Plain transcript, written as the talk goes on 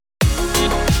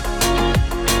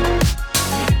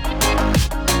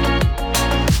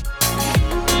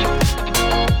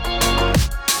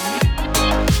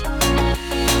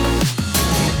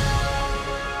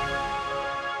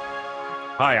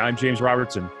Hi, I'm James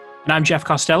Robertson. And I'm Jeff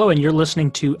Costello, and you're listening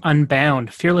to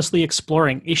Unbound, fearlessly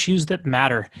exploring issues that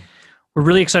matter. We're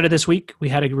really excited this week. We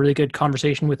had a really good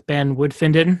conversation with Ben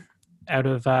Woodfinden out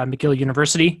of McGill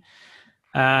University.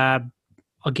 I'll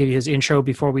give you his intro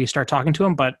before we start talking to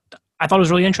him, but I thought it was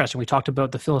really interesting. We talked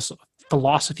about the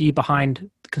philosophy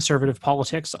behind conservative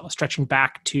politics, stretching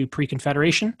back to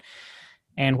pre-Confederation,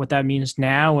 and what that means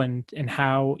now, and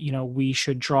how we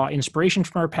should draw inspiration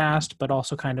from our past, but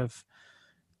also kind of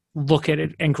look at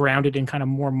it and ground it in kind of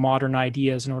more modern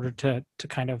ideas in order to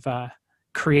kind of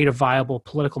create a viable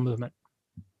political movement.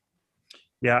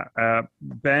 Yeah,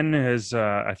 Ben has,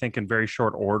 I think, in very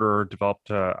short order, developed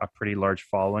a pretty large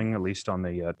following, at least on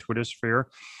the Twitter sphere,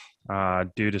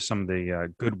 due to some of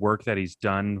the good work that he's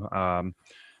done,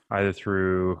 either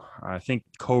through, I think,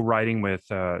 co-writing with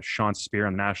Sean Speer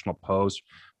on National Post,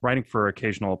 writing for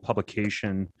occasional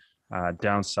publication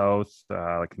down south,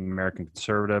 like American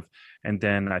Conservative. And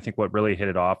then I think what really hit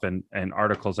it off, and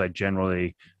articles I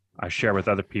generally share with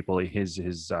other people, his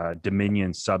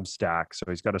Dominion Substack. So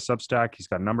he's got a Substack. He's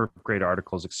got a number of great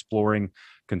articles exploring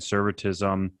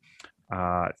conservatism,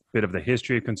 a bit of the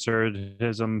history of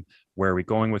conservatism, where are we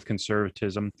going with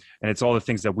conservatism, and it's all the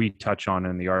things that we touch on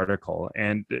in the article.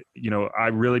 And I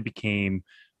really became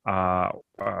a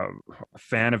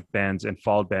fan of Ben's and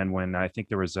followed Ben when I think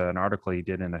there was an article he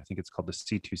did, and I think it's called the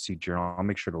C2C Journal. I'll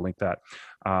make sure to link that,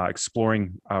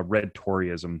 exploring red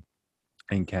Toryism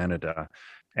in Canada.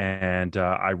 And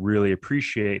I really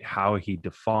appreciate how he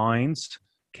defines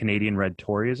Canadian red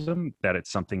Toryism, that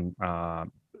it's something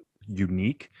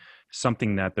unique,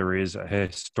 something that there is a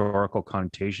historical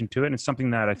connotation to it, and it's something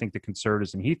that I think the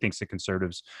Conservatives, and he thinks the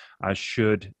Conservatives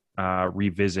should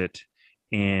revisit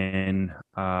in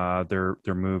their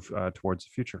move towards the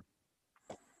future.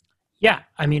 Yeah,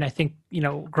 I mean, I think,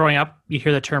 growing up, you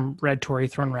hear the term red Tory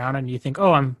thrown around and you think,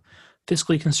 oh, I'm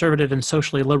fiscally conservative and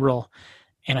socially liberal.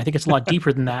 And I think it's a lot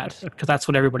deeper than that, because that's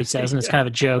what everybody says. And it's kind of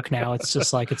a joke now. It's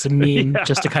just like, it's a meme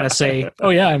just to kind of say, oh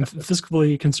yeah, I'm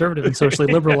fiscally conservative and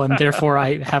socially liberal, and therefore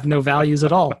I have no values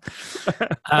at all.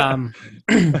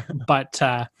 But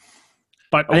I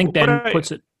think Ben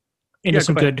puts it into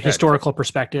some good historical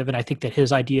perspective. And I think that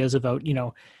his ideas about,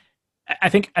 I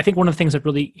think one of the things that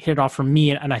really hit it off for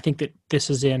me, and I think that this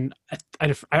is in,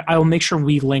 I will make sure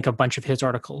we link a bunch of his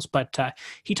articles, but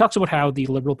he talks about how the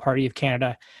Liberal Party of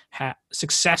Canada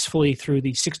successfully through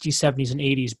the 60s, 70s, and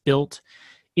 80s built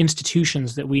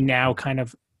institutions that we now kind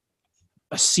of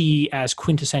see as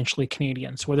quintessentially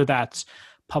Canadian. So whether that's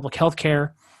public health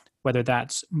care, whether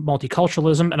that's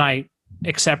multiculturalism, and I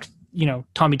accept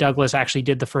Tommy Douglas actually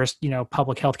did the first,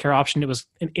 public healthcare option. It was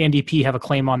NDP have a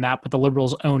claim on that, but the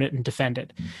Liberals own it and defend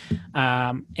it.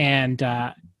 But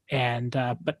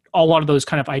a lot of those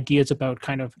kind of ideas about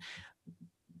kind of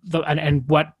and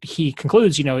what he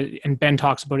concludes, and Ben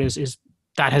talks about is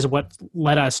that has what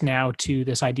led us now to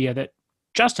this idea that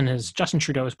Justin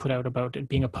Trudeau has put out about it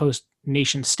being a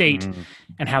post-nation state,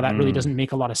 and how that really doesn't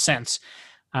make a lot of sense.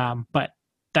 But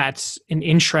that's an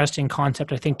interesting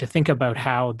concept, I think, to think about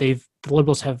how the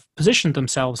Liberals have positioned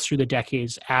themselves through the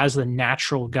decades as the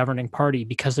natural governing party,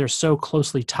 because they're so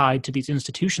closely tied to these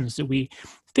institutions that we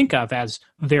think of as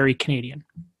very Canadian.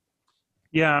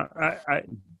 Yeah,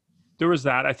 there was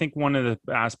that. I think one of the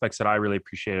aspects that I really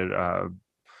appreciated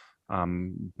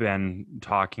Ben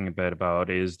talking a bit about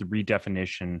is the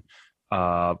redefinition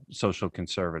of social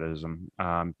conservatism.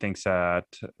 Thinks that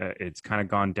it's kind of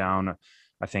gone down,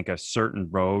 I think, a certain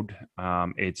road.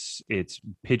 It's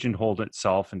pigeonholed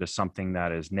itself into something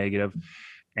that is negative.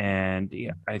 And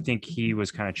I think he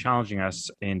was kind of challenging us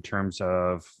in terms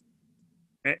of,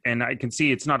 and I can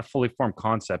see it's not a fully formed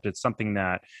concept. It's something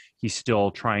that he's still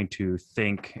trying to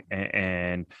think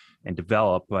and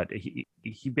develop. But he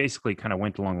basically kind of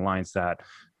went along the lines that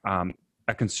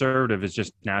a conservative is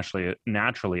just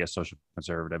naturally a social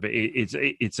conservative.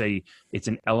 It's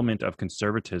an element of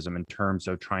conservatism in terms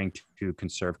of trying to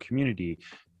conserve community,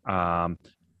 family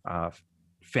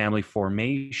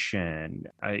formation,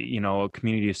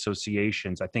 community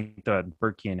associations. I think the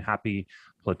Burkean happy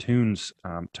platoons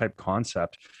type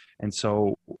concept. And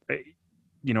so,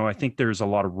 I think there's a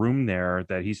lot of room there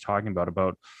that he's talking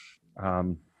about.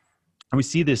 And we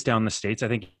see this down in the States. I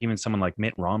think even someone like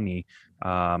Mitt Romney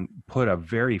put a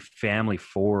very family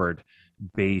forward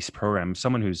based program.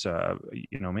 Someone who's,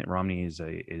 Mitt Romney is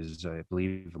I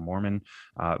believe, a Mormon,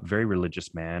 very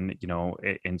religious man,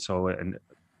 and so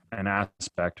an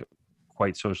aspect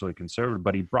quite socially conservative,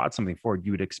 but he brought something forward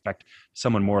you would expect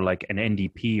someone more like an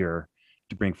NDP-er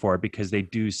to bring forward, because they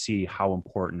do see how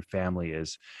important family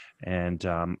is. And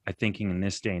I think in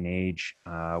this day and age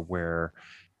where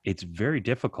it's very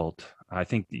difficult. I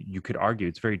think you could argue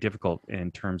it's very difficult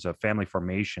in terms of family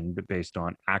formation, but based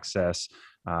on access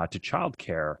to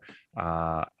childcare,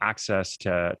 access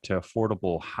to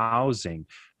affordable housing,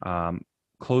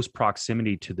 close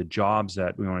proximity to the jobs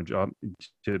that we want to job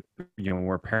to,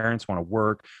 where parents want to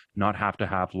work, not have to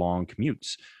have long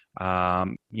commutes. A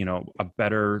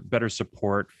better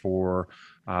support for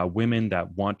women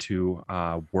that want to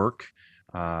work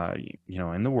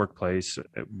in the workplace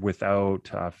without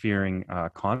fearing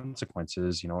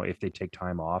consequences, if they take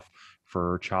time off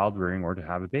for child rearing or to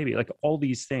have a baby. Like all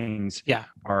these things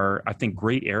are, I think,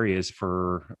 great areas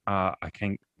for, a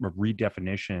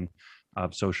redefinition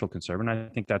of social conservative. And I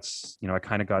think that's, I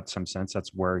kind of got some sense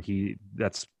that's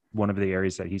that's one of the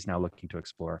areas that he's now looking to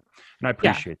explore. And I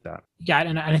appreciate that. Yeah.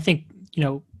 And I think,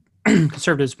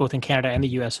 conservatives both in Canada and the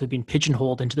US have been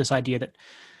pigeonholed into this idea that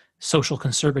social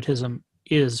conservatism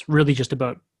is really just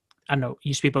about, I don't know, it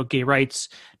used to be about gay rights.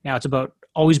 Now it's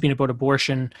always been about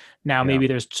abortion. Now maybe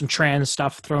there's some trans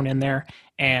stuff thrown in there.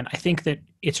 And I think that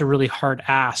it's a really hard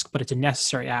ask, but it's a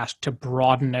necessary ask to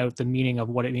broaden out the meaning of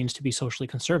what it means to be socially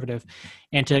conservative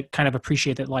and to kind of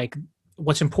appreciate that, like,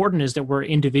 what's important is that we're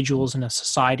individuals in a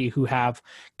society who have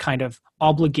kind of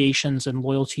obligations and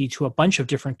loyalty to a bunch of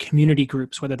different community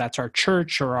groups, whether that's our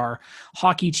church or our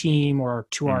hockey team or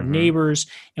to our neighbors.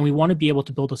 And we want to be able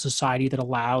to build a society that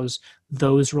allows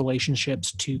those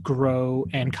relationships to grow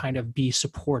and kind of be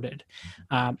supported.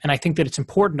 And I think that it's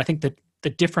important. I think that the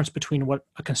difference between what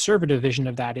a conservative vision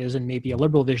of that is and maybe a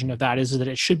liberal vision of that is that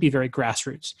it should be very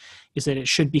grassroots, is that it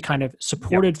should be kind of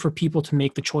supported for people to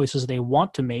make the choices they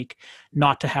want to make,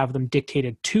 not to have them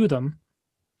dictated to them,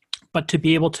 but to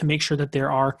be able to make sure that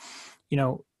there are,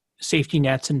 safety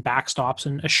nets and backstops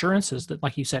and assurances that,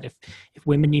 like you said, if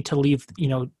women need to leave,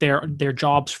 their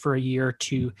jobs for a year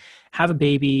to have a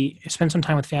baby, spend some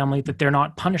time with family, that they're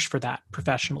not punished for that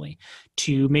professionally,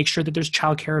 to make sure that there's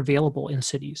childcare available in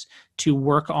cities, to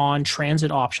work on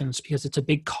transit options because it's a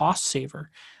big cost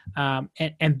saver.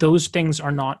 And those things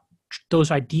are not, those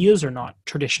ideas are not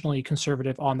traditionally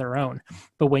conservative on their own,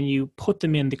 but when you put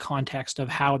them in the context of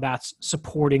how that's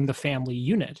supporting the family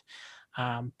unit,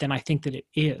 then I think that it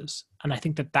is. And I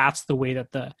think that that's the way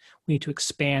that we need to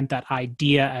expand that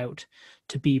idea out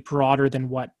to be broader than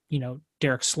what,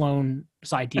 Derek Sloan's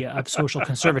idea of social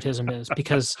conservatism is,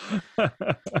 because,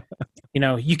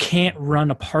 you can't run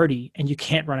a party and you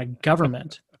can't run a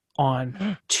government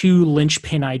on two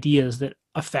linchpin ideas that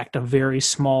affect a very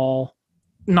small,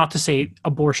 not to say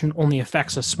abortion only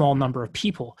affects a small number of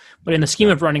people, but in the scheme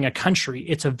of running a country,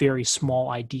 it's a very small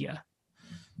idea.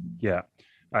 Yeah.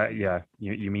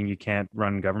 You mean you can't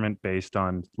run government based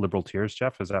on liberal tiers,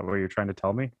 Jeff? Is that what you're trying to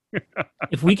tell me?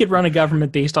 If we could run a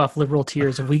government based off liberal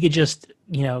tiers, if we could just,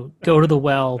 go to the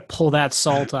well, pull that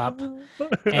salt up,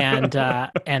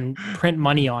 and print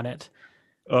money on it,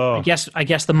 I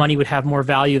guess the money would have more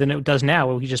value than it does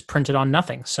now. We just print it on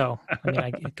nothing. So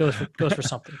it goes for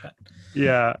something. But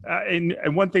yeah,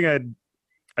 and one thing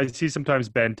I see sometimes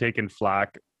Ben taking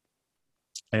flack.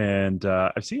 And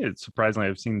I've seen it, surprisingly,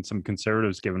 I've seen some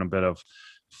conservatives giving a bit of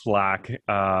flack.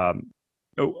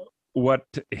 What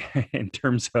in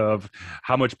terms of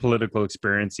how much political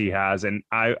experience he has, and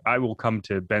I will come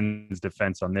to Ben's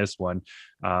defense on this one.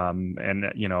 And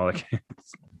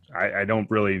I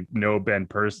don't really know Ben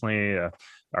personally.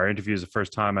 Our interview is the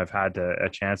first time I've had a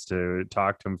chance to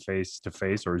talk to him face to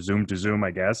face or Zoom to Zoom,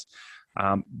 I guess.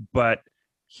 But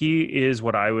he is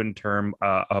what I would term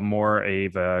a more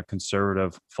of a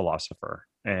conservative philosopher.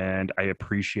 And I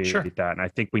appreciate that. And I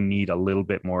think we need a little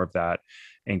bit more of that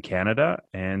in Canada.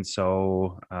 And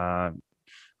so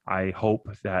I hope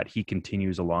that he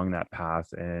continues along that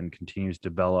path and continues to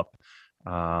develop,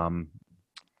 I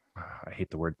hate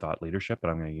the word thought leadership, but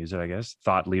I'm going to use it, I guess,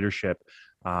 thought leadership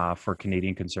for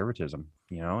Canadian conservatism,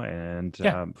 and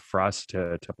for us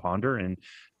to ponder and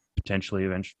potentially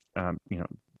eventually,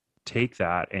 take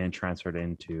that and transfer it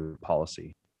into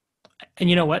policy.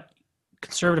 And you know what?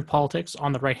 Conservative politics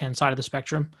on the right-hand side of the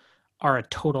spectrum are a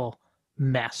total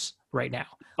mess right now.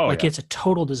 It's a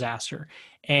total disaster.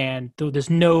 And there's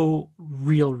no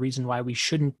real reason why we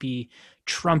shouldn't be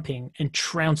trumping and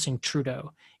trouncing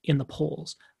Trudeau in the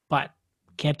polls. But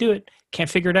can't do it, can't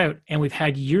figure it out. And we've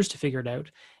had years to figure it out.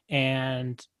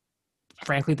 And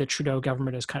frankly, the Trudeau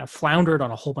government has kind of floundered on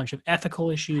a whole bunch of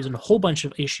ethical issues and a whole bunch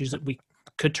of issues that we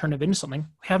could turn it into something.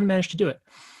 We haven't managed to do it.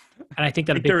 And I think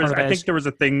that I think there was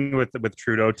a thing with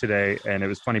Trudeau today, and it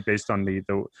was funny based on the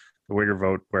Wigger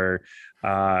vote where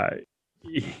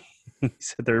he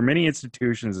said there are many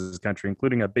institutions in this country,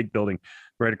 including a big building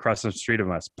right across the street of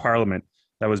us, Parliament,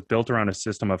 that was built around a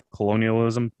system of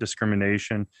colonialism,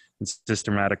 discrimination, and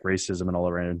systematic racism in all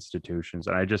of our institutions.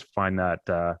 And I just find that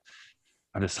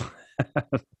I'm just,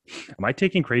 am I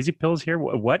taking crazy pills here?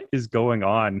 What is going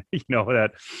on?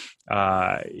 That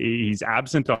he's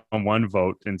absent on one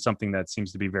vote in something that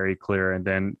seems to be very clear, and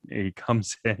then he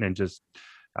comes in and just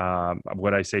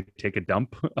what I say, take a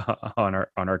dump on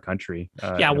our country.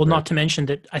 Not to mention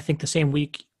that I think the same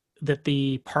week that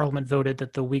the parliament voted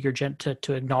that the Uyghur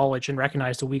to acknowledge and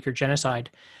recognize the Uyghur genocide,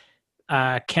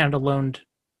 Canada loaned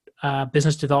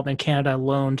Business Development Canada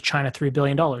loaned China $3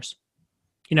 billion.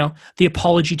 The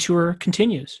apology tour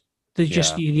continues. The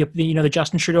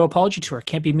Justin Trudeau apology tour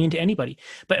can't be mean to anybody.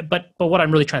 But what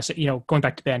I'm really trying to say, going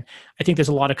back to Ben, I think there's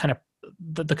a lot of kind of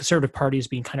the Conservative Party is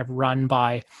being kind of run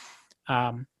by,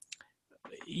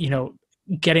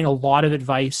 getting a lot of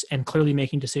advice and clearly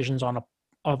making decisions on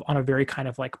a very kind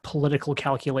of like political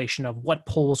calculation of what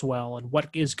polls well and what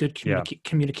is good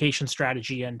communication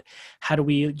strategy and how do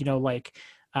we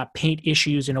paint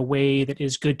issues in a way that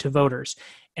is good to voters.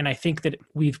 And I think that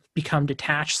we've become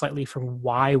detached slightly from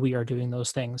why we are doing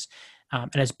those things.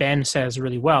 And as Ben says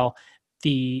really well,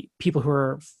 the people who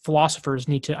are philosophers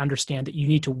need to understand that you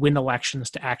need to win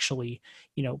elections to actually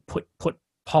put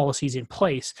policies in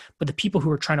place. But the people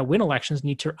who are trying to win elections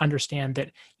need to understand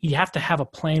that you have to have a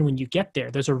plan when you get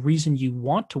there. There's a reason you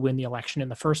want to win the election in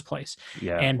the first place.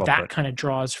 And that kind of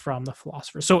draws from the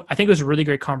philosophers. So I think it was a really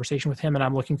great conversation with him, and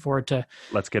I'm looking forward to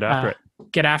let's get after it.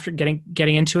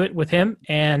 Getting into it with him.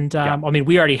 And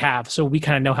we already have, so we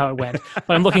kind of know how it went.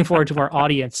 But I'm looking forward to our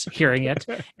audience hearing it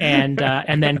and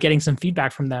then getting some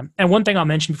feedback from them. And one thing I'll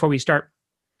mention before we start,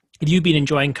 if you've been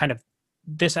enjoying kind of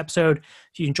this episode,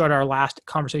 if you enjoyed our last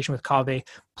conversation with Kaveh,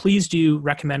 please do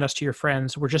recommend us to your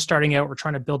friends. We're just starting out. We're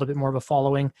trying to build a bit more of a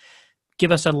following.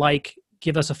 Give us a like,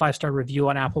 give us a 5-star review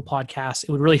on Apple Podcasts.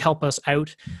 It would really help us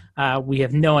out. We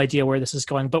have no idea where this is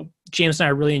going, but James and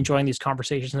I are really enjoying these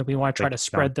conversations, and we want to try to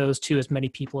spread those to as many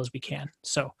people as we can.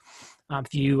 So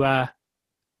if you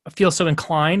feel so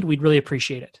inclined, we'd really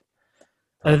appreciate it.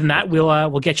 Other than that,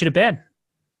 we'll get you to bed.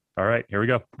 All right, here we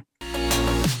go.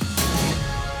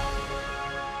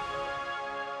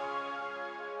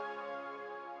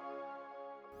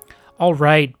 All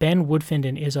right, Ben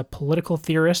Woodfinden is a political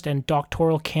theorist and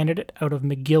doctoral candidate out of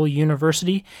McGill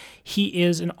University. He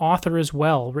is an author as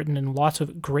well, written in lots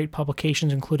of great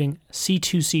publications, including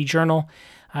C2C Journal,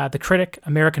 The Critic,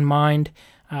 American Mind,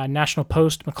 National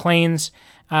Post, Maclean's,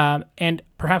 and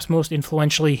perhaps most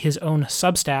influentially, his own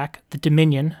Substack, The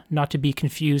Dominion, not to be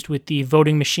confused with the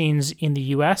voting machines in the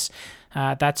U.S.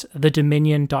 That's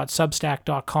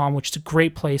thedominion.substack.com, which is a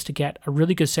great place to get a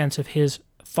really good sense of his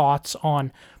thoughts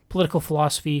on political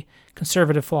philosophy,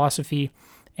 conservative philosophy,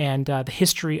 and the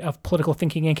history of political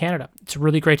thinking in Canada. It's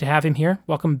really great to have him here.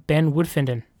 Welcome, Ben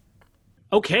Woodfinden.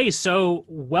 Okay, so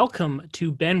welcome to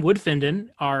Ben Woodfinden,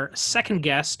 our second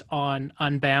guest on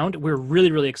Unbound. We're really,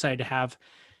 really excited to have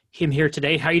him here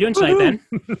today. How are you doing tonight, Ben?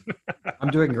 I'm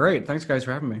doing great. Thanks, guys,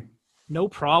 for having me. No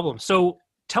problem. So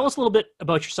tell us a little bit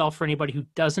about yourself for anybody who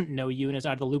doesn't know you and is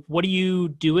out of the loop. What are you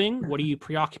doing? What are you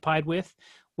preoccupied with?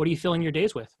 What are you filling your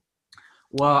days with?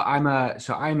 Well, I'm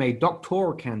a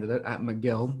doctoral candidate at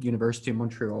McGill University in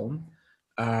Montreal,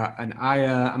 and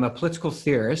I'm a political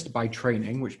theorist by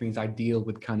training, which means I deal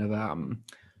with kind of I'm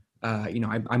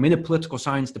in a political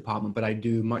science department, but I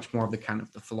do much more of the kind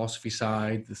of the philosophy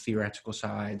side, the theoretical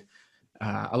side.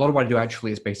 A lot of what I do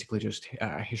actually is basically just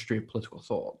a history of political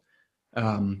thought.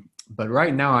 But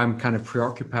right now I'm kind of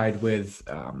preoccupied with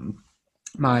I'm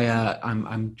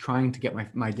trying to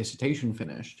get my dissertation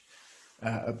finished.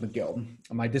 At McGill.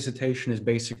 My dissertation is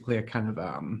basically a kind of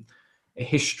a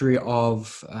history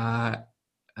of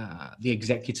the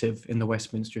executive in the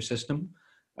Westminster system.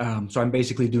 So I'm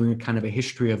basically doing a kind of a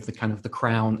history of the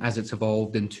Crown as it's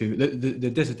evolved into the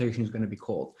dissertation is going to be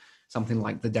called something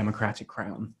like the Democratic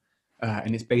Crown,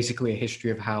 and it's basically a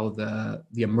history of how the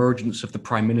emergence of the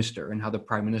Prime Minister and how the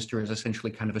Prime Minister has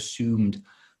essentially kind of assumed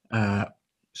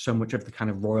so much of the kind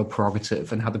of royal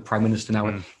prerogative, and how the Prime Minister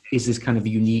now is this kind of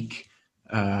unique.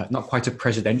 Not quite a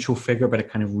presidential figure, but a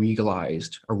kind of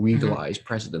regalized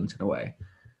president in a way.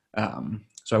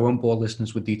 So I won't bore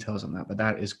listeners with details on that, but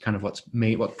that is kind of what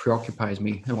preoccupies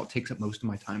me and what takes up most of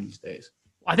my time these days.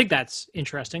 I think that's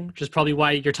interesting, which is probably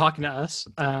why you're talking to us,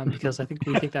 because I think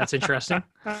we think that's interesting.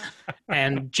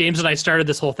 And James and I started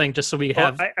this whole thing just so we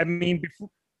have...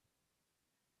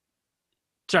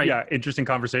 Sorry. Yeah, interesting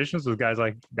conversations with guys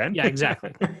like Ben. Yeah,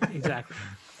 exactly. Exactly.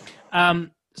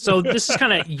 So this is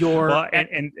kind of your. Well,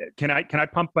 and can I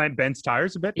pump Ben's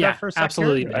tires a bit? Yeah, for a second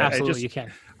absolutely, here? absolutely, you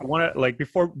can. I want to like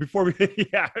before we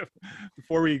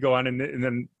before we go on, and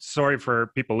then sorry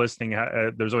for people listening.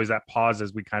 There's always that pause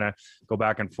as we kind of go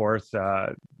back and forth.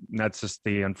 And that's just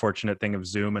the unfortunate thing of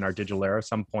Zoom and our digital era. At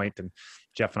some point, and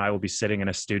Jeff and I will be sitting in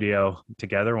a studio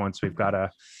together once we've got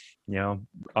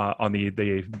on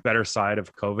the better side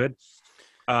of COVID.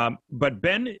 But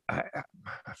Ben, I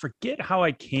forget how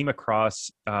I came across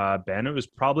Ben. It was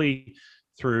probably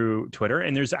through Twitter.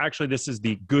 And this is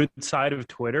the good side of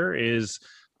Twitter is,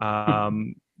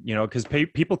 because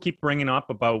people keep bringing up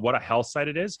about what a health site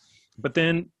it is. But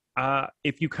then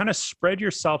if you kind of spread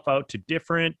yourself out to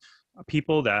different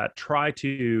people that try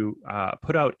to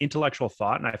put out intellectual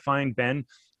thought, and I find Ben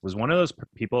was one of those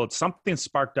people. It's something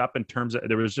sparked up in terms of,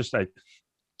 there was just a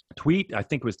tweet, I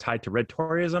think it was tied to Red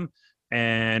Toryism,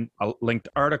 and a linked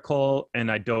article, and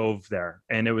I dove there,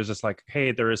 and it was just like,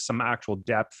 hey, there is some actual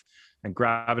depth and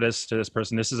gravitas to this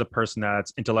person. This is a person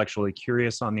that's intellectually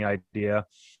curious on the idea,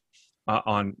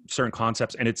 on certain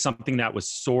concepts, and it's something that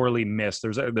was sorely missed.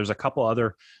 There's a couple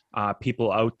other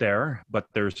people out there, but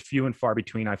there's few and far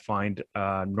between, I find,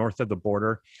 north of the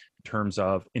border in terms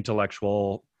of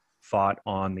intellectual thought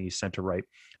on the center right,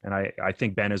 and I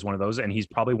think Ben is one of those, and he's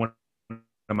probably one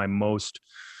of my most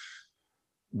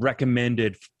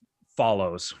recommended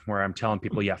follows, where I'm telling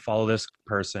people, yeah, follow this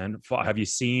person. Have you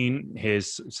seen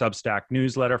his Substack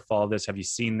newsletter? Follow this. Have you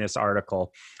seen this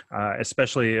article?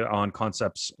 Especially on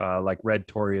concepts like Red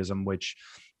Toryism, which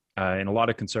in a lot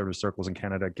of conservative circles in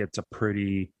Canada gets a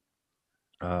pretty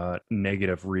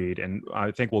negative read. And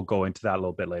I think we'll go into that a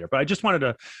little bit later. But I just wanted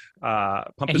to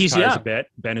pump his tires a bit.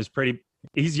 Ben is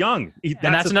he's young.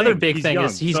 And that's another big thing,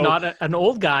 is he's not an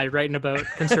old guy writing about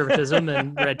conservatism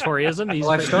and Red Toryism.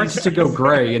 I've started to go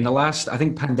gray in the last, I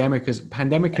think pandemic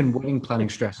and wedding planning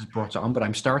stress has brought it on, but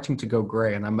I'm starting to go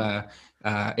gray, and I'm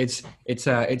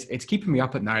it's keeping me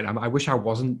up at night. I wish I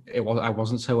wasn't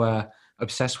so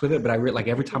obsessed with it, but like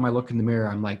every time I look in the mirror,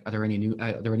 I'm like, are there any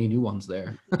new ones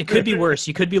there? It could be worse.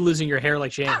 You could be losing your hair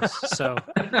like James. So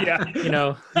yeah, you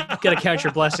got to count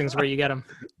your blessings where you get them.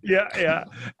 Yeah.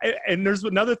 And there's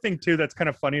another thing too that's kind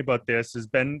of funny about this is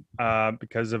Ben,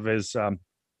 because of his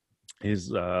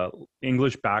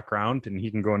English background, and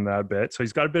he can go into that a bit. So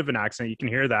he's got a bit of an accent. You can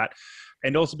hear that.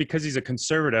 And also because he's a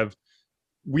conservative,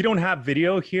 we don't have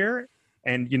video here.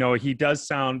 And, he does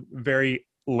sound very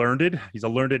learned. He's a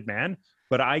learned man,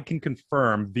 but I can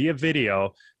confirm via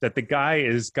video that the guy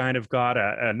is kind of got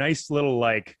a nice little,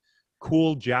 like,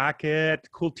 cool jacket,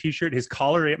 cool t-shirt. His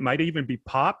collar, it might even be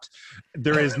popped.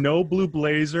 There is no blue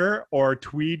blazer or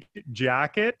tweed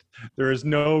jacket. There is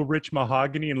no rich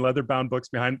mahogany and leather bound books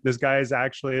behind. This guy is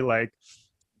actually like,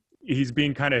 he's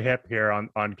being kind of hip here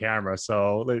on camera.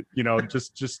 So,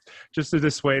 just to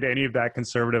dissuade any of that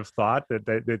conservative thought that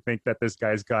they think that this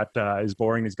guy's got is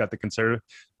boring. He's got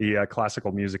the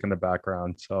classical music in the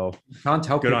background. So can't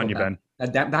tell. Good on you, Ben.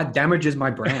 That damages my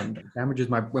brand. It damages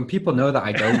when people know that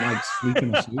I don't like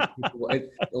sleeping suits.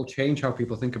 It'll change how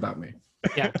people think about me.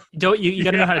 Yeah, you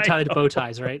got to know how to tie the bow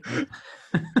ties, right?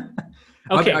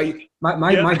 Okay.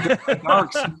 My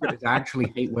dark secret is I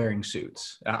actually hate wearing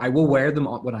suits. I will wear them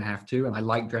when I have to, and I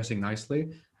like dressing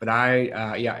nicely. But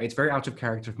it's very out of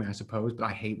character for me, I suppose. But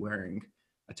I hate wearing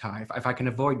a tie. If I can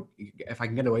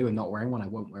get away with not wearing one, I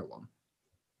won't wear one.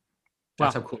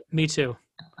 That's how cool. Me too.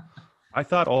 I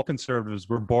thought all conservatives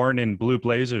were born in blue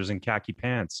blazers and khaki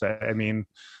pants. I mean,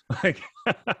 like,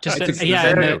 this is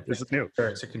new.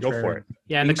 Sure, go for it.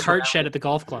 Yeah, and the cart shed at the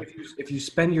golf club. If you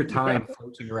spend your time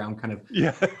floating around kind of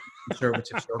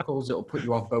conservative circles, it'll put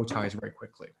you off bow ties very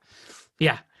quickly.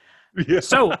 Yeah.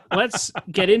 So let's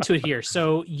get into it here.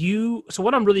 So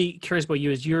what I'm really curious about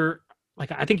you is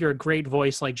I think you're a great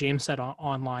voice, like James said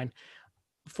online,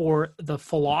 for the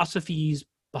philosophies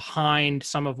behind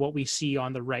some of what we see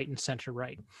on the right and center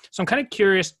right. So I'm kind of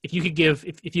curious if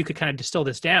you could kind of distill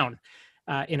this down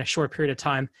in a short period of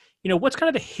time. What's kind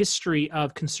of the history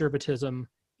of conservatism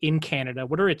in Canada?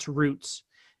 What are its roots?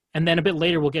 And then a bit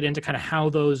later, we'll get into kind of how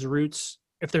those roots,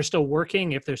 if they're still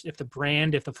working, if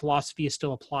the philosophy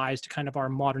still applies to kind of our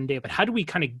modern day. But how do we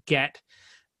kind of get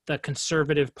the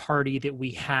conservative party that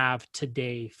we have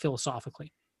today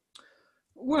philosophically?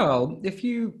 Well, if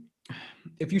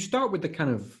you start with the kind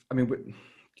of,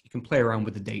 you can play around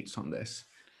with the dates on this,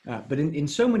 but in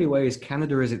so many ways,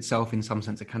 Canada is itself, in some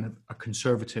sense, a kind of a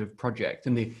conservative project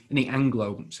in the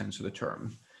Anglo sense of the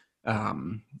term. A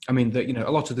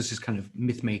lot of this is kind of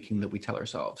myth making that we tell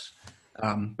ourselves.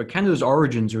 But Canada's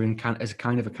origins are as a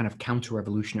kind of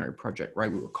counter-revolutionary project,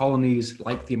 right? We were colonies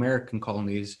like the American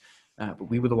colonies, but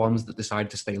we were the ones that decided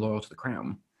to stay loyal to the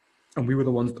crown. and we were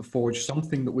the ones that forged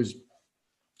something that was,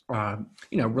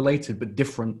 related but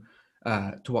different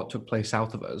to what took place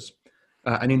south of us.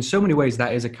 And in so many ways,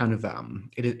 that is a kind of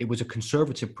it was a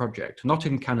conservative project, not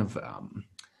in kind of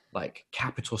like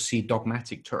capital C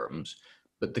dogmatic terms,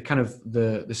 but the kind of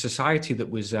the society that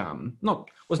was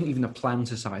wasn't even a planned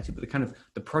society, but the kind of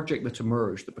the project that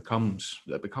emerged that becomes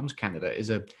Canada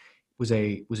was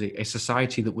a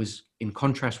society that was, in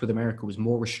contrast with America, was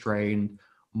more restrained,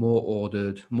 more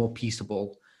ordered, more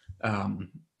peaceable.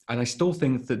 And I still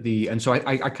think that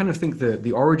I kind of think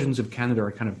the origins of Canada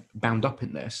are kind of bound up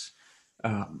in this.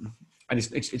 And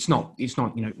it's not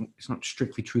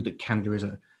strictly true that Canada is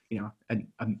an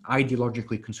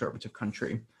ideologically conservative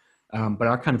country, but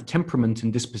our kind of temperament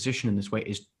and disposition in this way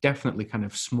is definitely kind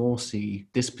of small c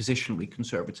dispositionally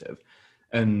conservative.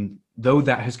 And though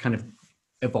that has kind of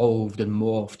evolved and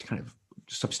morphed kind of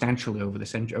substantially over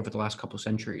the last couple of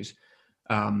centuries,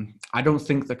 I don't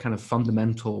think the kind of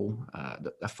fundamental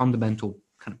kind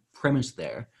of premise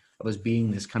there of us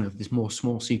being this more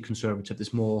small c conservative,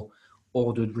 this more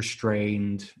ordered,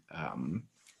 restrained,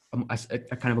 a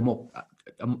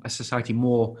society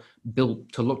more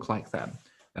built to look like that,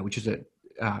 which is a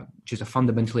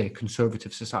fundamentally a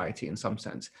conservative society in some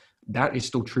sense. That is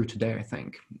still true today, I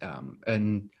think.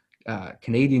 And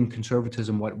Canadian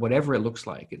conservatism, whatever it looks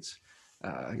like, it's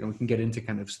we can get into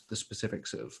kind of the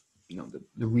specifics of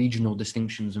the regional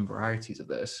distinctions and varieties of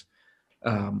this.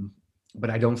 But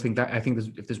I don't think that, I think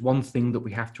if there's one thing that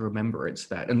we have to remember, it's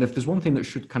that. And if there's one thing that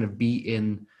should kind of be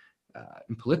in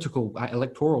political,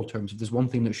 electoral terms, if there's one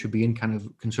thing that should be in kind of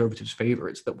conservatives' favor,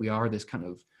 it's that we are this kind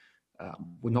of,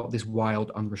 we're not this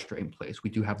wild, unrestrained place. We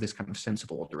do have this kind of sense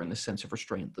of order and this sense of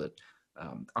restraint that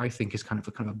I think is kind of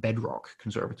a bedrock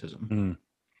conservatism. Mm.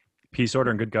 Peace, order,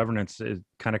 and good governance, it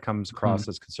kind of comes across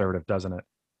as conservative, doesn't it?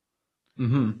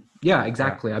 Mm-hmm. Yeah,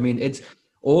 exactly. Yeah. I mean, it's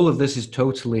all of this is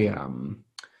totally, there's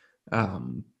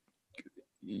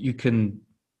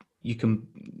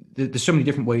so many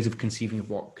different ways of conceiving of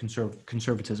what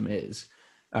conservatism is.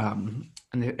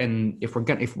 And if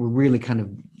we're really kind of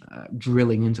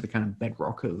drilling into the kind of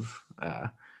bedrock of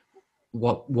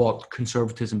what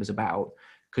conservatism is about,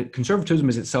 conservatism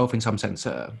is itself in some sense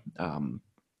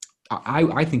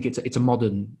I think it's a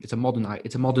modernism. It's a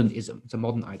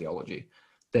modern ideology.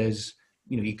 There's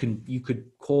you could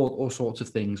call all sorts of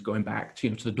things going back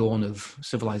to the dawn of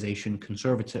civilization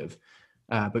conservative,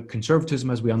 but conservatism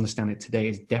as we understand it today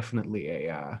is definitely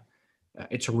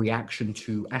it's a reaction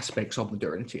to aspects of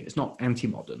modernity. It's not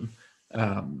anti-modern,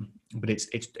 but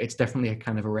it's definitely a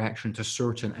kind of a reaction to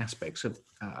certain aspects of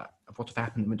what have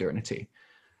happened in modernity.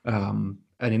 And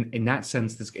in that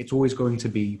sense, it's always going to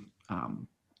be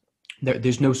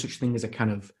there's no such thing as a kind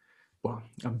of, well,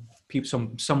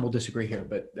 some will disagree here,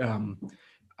 but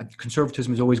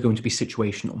conservatism is always going to be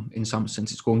situational in some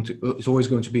sense. It's always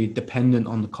going to be dependent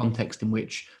on the context in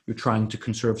which you're trying to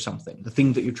conserve something. The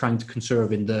thing that you're trying to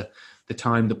conserve in the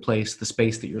time, the place, the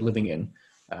space that you're living in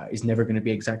is never going to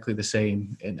be exactly the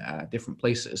same in different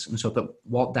places. And so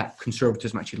what that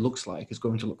conservatism actually looks like is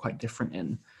going to look quite different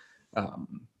in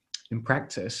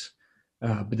practice.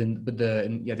 But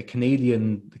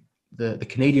the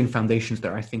Canadian foundations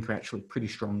there, I think, are actually pretty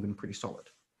strong and pretty solid.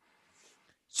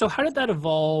 So how did that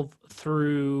evolve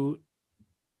from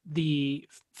the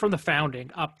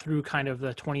founding up through kind of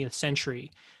the 20th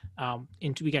century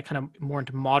we get kind of more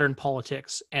into modern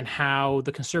politics and how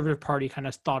the Conservative Party kind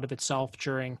of thought of itself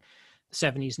during the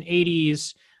 70s and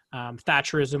 80s.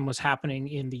 Thatcherism was happening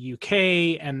in the UK,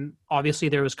 and obviously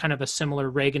there was kind of a similar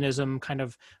Reaganism, kind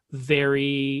of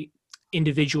very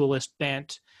individualist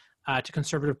bent to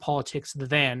conservative politics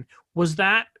then. Was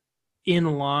that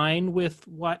in line with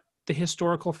what the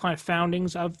historical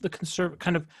foundings of the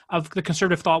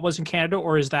conservative thought was in Canada,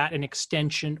 or is that an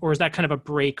extension, or is that kind of a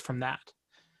break from that?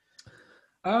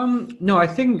 No, I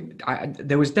think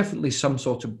there was definitely some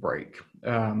sort of break,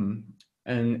 and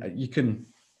you can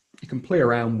play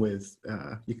around with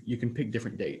you can pick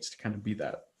different dates to kind of be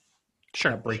that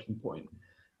breaking point,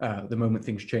 the moment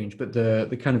things change. But the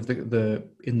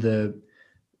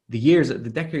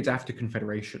decades after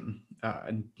Confederation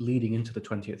and leading into the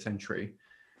 20th century,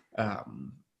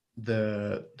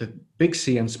 the big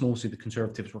C and small c, the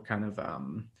Conservatives were kind of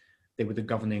they were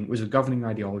it was the governing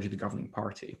ideology, the governing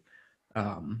party,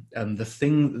 and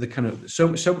so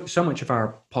much of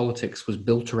our politics was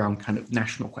built around kind of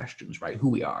national questions, right? Who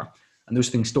we are, and those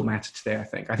things still matter today.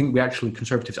 I think we actually,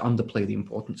 conservatives underplay the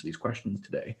importance of these questions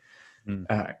today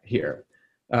here.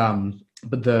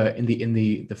 But in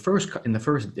the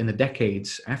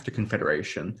decades after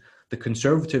Confederation, the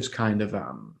Conservatives kind of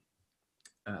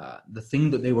the thing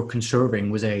that they were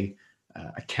conserving was a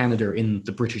a Canada in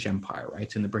the British Empire,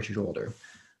 right, in the British Order.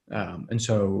 And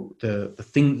so the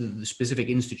specific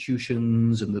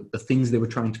institutions and the things they were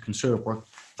trying to conserve were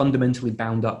fundamentally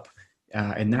bound up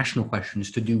in national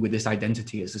questions to do with this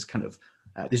identity as this kind of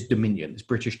this dominion, this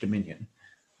British dominion.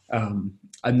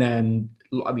 And then,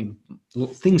 I mean,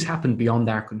 things happen beyond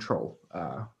our control,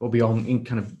 or beyond in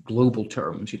kind of global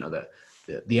terms. You know,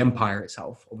 the empire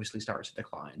itself obviously starts to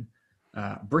decline.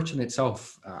 Britain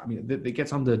itself, I mean, it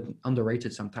gets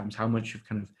underrated sometimes how much of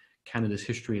kind of Canada's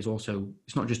history is also,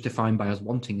 it's not just defined by us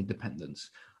wanting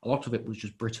independence. A lot of it was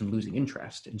just Britain losing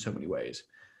interest in so many ways.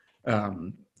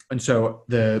 And so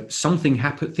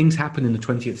things happen in the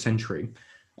 20th century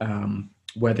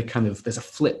where there's a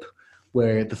flip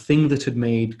where the thing that had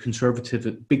made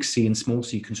big C and small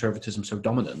c conservatism so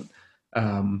dominant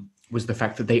was the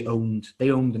fact that they owned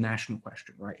the national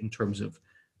question, right? In terms of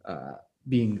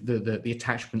being the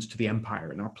attachments to the empire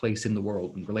and our place in the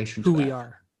world in relation to who we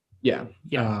are. Yeah.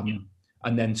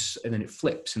 And then it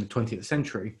flips in the 20th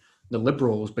century. The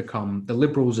liberals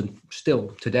and still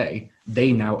today,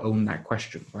 they now own that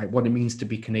question, right? What it means to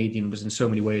be Canadian was in so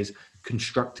many ways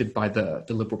constructed by the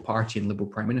Liberal Party and Liberal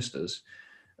prime ministers.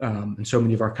 And so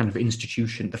many of our kind of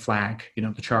institution, the flag, you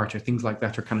know, the charter, things like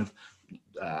that are kind of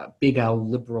big L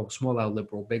liberal, small L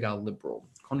liberal, big L liberal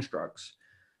constructs.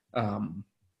 And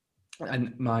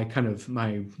if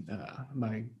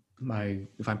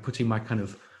I'm putting my kind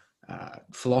of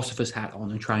philosopher's hat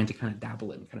on and trying to kind of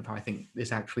dabble in kind of how I think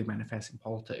this actually manifests in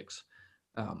politics,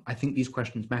 I think these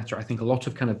questions matter. I think a lot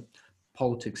of kind of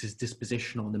politics is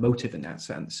dispositional and emotive in that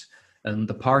sense. And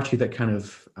the party that kind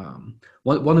of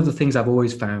one of the things I've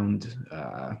always found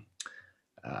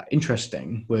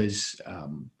interesting was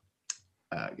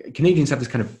Canadians have this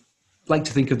kind of like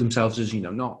to think of themselves as, you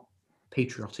know, not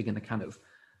patriotic in the kind of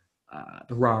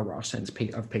the rah-rah sense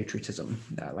of patriotism,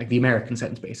 like the American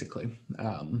sense, basically.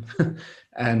 But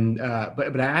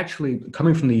I actually,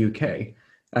 coming from the UK,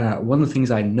 one of the things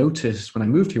I noticed when I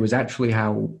moved here was actually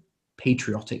how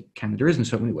patriotic Canada is in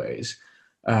so many ways.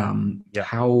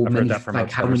 How I've heard that from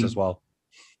others as well.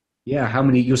 Yeah, how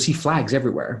many you'll see flags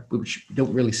everywhere, which you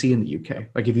don't really see in the UK.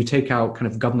 Like if you take out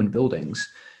kind of government buildings,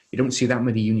 you don't see that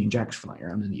many Union Jacks flying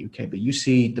around in the UK, but you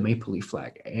see the maple leaf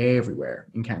flag everywhere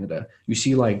in Canada. You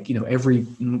see, like, you know, every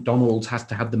McDonald's has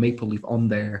to have the maple leaf on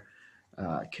their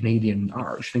Canadian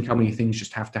arch. Think how many things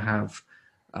just have to have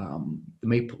the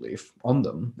maple leaf on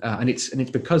them, and it's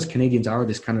because Canadians are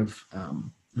this kind of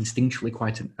instinctually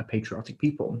quite a patriotic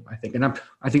people, I think, and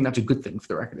I think that's a good thing for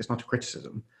the record. It's not a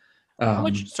criticism. How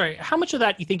much of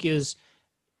that you think is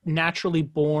naturally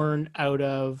born out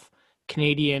of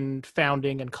Canadian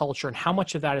founding and culture, and how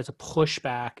much of that is a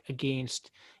pushback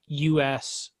against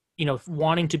U.S., you know,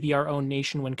 wanting to be our own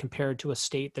nation when compared to a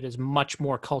state that is much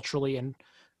more culturally and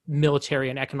military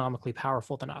and economically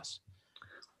powerful than us?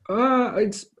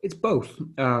 It's both.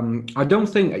 I don't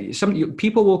think some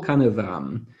people will kind of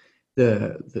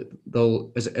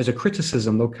they'll as a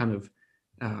criticism they'll kind of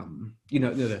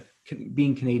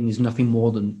being Canadian is nothing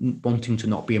more than wanting to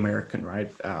not be American,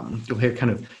 right? You'll hear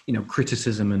kind of, you know,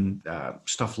 criticism and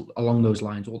stuff along those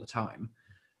lines all the time.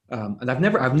 And I've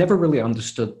never really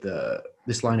understood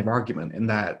this line of argument in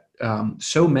that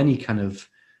so many kind of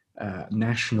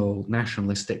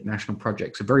nationalistic national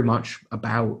projects are very much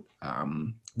about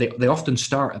they often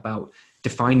start about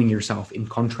defining yourself in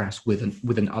contrast with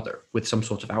an other, with some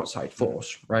sort of outside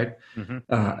force, right? Mm-hmm.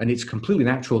 And it's completely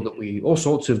natural that all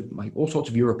sorts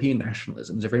of European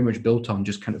nationalisms are very much built on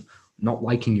just kind of not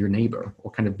liking your neighbor or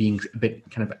kind of being a bit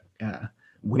kind of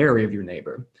wary of your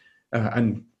neighbor.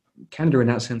 And Canada, in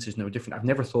that sense, is no different. I've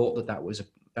never thought that was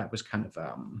kind of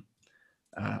a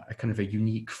kind of a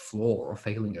unique flaw or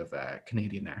failing of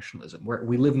Canadian nationalism, where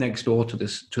we live next door to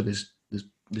this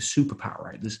superpower,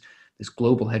 right? This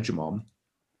global hegemon.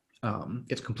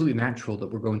 It's completely natural that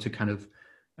we're going to kind of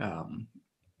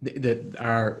that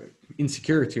our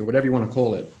insecurity or whatever you want to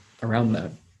call it around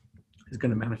that is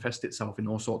going to manifest itself in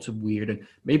all sorts of weird, and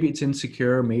maybe it's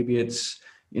insecure, maybe it's,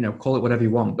 you know, call it whatever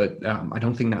you want, but I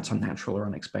don't think that's unnatural or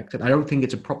unexpected. I don't think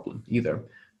it's a problem either.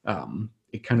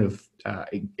 It kind of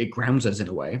it grounds us in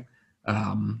a way,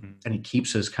 and it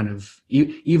keeps us kind of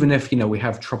even if, you know, we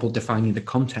have trouble defining the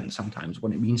content sometimes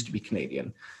what it means to be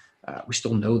Canadian. We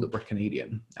still know that we're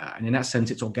Canadian, and in that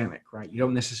sense, it's organic, right? You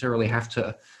don't necessarily have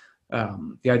to.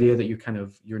 The idea that you kind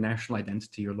of your national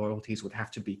identity, your loyalties would have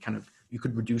to be kind of, you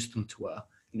could reduce them to a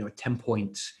 10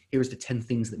 points. Here's the 10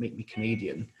 things that make me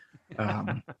Canadian.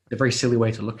 A very silly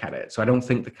way to look at it. So I don't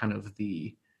think the kind of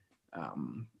the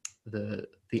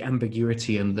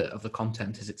ambiguity and of the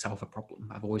content is itself a problem.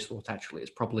 I've always thought actually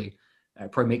it's probably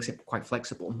it probably makes it quite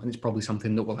flexible, and it's probably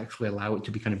something that will actually allow it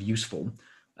to be kind of useful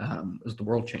as the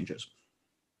world changes.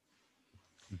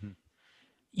 Mm-hmm.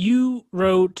 You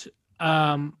wrote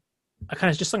I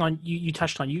kind of just on you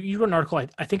touched on you wrote an article.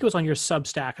 I think it was on your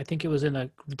Substack. I think it was in the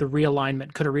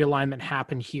realignment. Could a realignment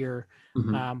happen here?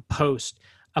 Mm-hmm. Post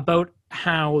about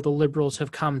how the liberals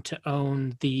have come to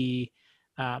own the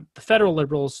federal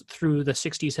liberals through the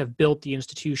 60s have built the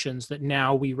institutions that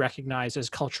now we recognize as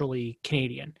culturally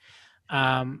Canadian.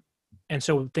 And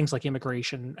so things like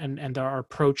immigration and our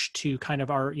approach to kind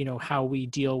of our, how we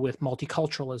deal with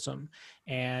multiculturalism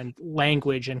and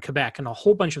language in Quebec, and a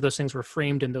whole bunch of those things were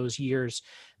framed in those years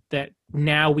that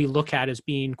now we look at as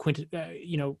being,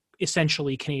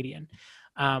 essentially Canadian.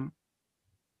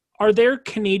 Are there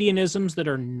Canadianisms that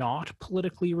are not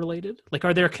politically related? Like,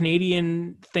 are there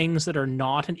Canadian things that are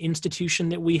not an institution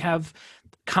that we have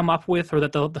come up with, or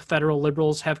that the federal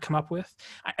liberals have come up with?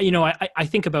 I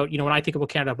think about, when I think about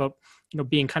Canada, about,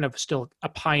 being kind of still a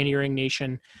pioneering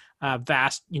nation,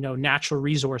 vast, natural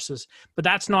resources, but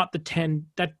that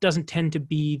doesn't tend to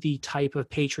be the type of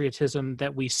patriotism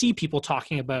that we see people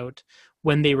talking about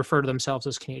when they refer to themselves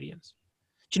as Canadians.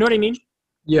 Do you know what I mean?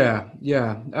 Yeah.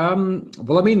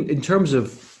 Well, I mean, in terms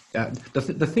of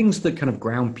the things that kind of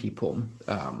ground people,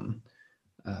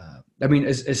 I mean,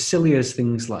 as silly as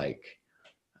things like,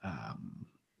 I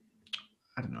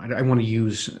don't know, I don't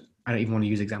even want to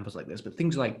use examples like this, but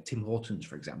things like Tim Hortons,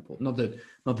 for example. Not that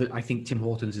I think Tim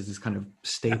Hortons is this kind of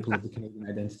staple of the Canadian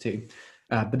identity,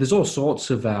 but there's all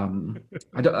sorts of.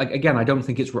 I don't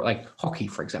think it's like hockey,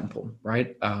 for example,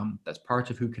 right? That's part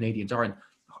of who Canadians are, and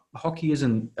hockey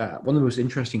isn't one of the most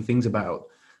interesting things about.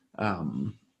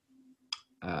 And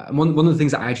one of the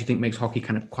things that I actually think makes hockey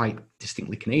kind of quite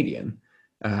distinctly Canadian.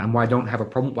 And why I don't have a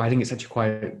problem, why I think it's actually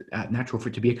quite natural for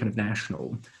it to be a kind of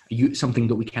national, something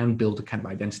that we can build a kind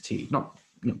of identity, not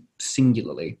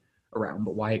singularly around,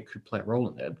 but why it could play a role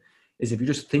in it, is if you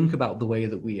just think about the way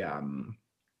that we,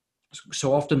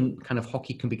 so often kind of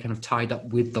hockey can be kind of tied up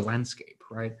with the landscape,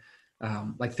 right?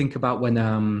 Like think about when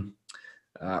the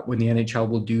NHL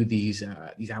will do these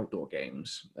outdoor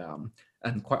games,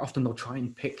 and quite often they'll try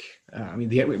and pick, I mean,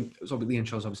 the NHL is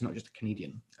obviously not just a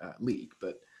Canadian league,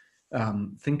 but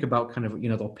think about kind of,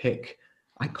 they'll pick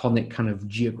iconic kind of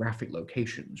geographic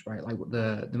locations, right? Like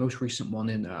the most recent one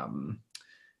in,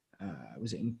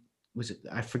 was it,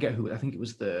 I forget who, I think it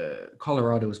was the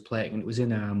Colorado was playing, and it was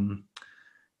in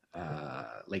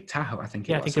Lake Tahoe, I think.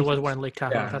 Yeah, I think there was one in Lake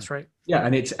Tahoe. Yeah. That's right. Yeah.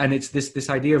 And it's this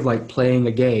idea of like playing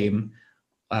a game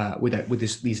with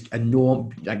these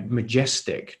enormous, like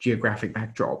majestic geographic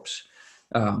backdrops.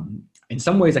 In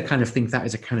some ways, I kind of think that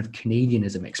is a kind of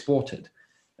Canadianism exported.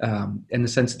 In the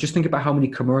sense, just think about how many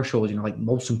commercials, like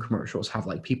Molson commercials have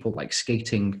like people like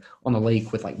skating on a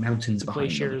lake with like mountains behind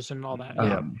glaciers them. And all that.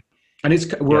 And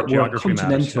we're a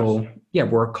continental,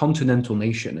 we're a continental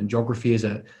nation, and geography is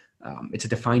it's a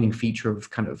defining feature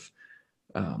of kind of,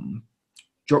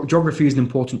 geography is an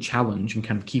important challenge in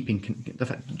kind of keeping the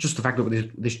fact that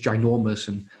with this ginormous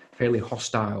and fairly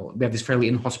hostile, we have this fairly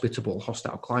inhospitable,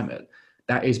 hostile climate.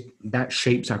 That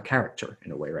shapes our character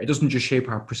in a way, right? It doesn't just shape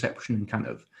our perception and kind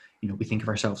of, we think of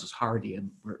ourselves as hardy,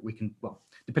 and we can, well,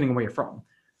 depending on where you're from,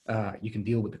 you can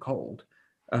deal with the cold.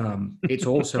 It's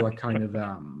also a kind of,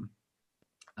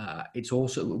 it's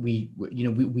also when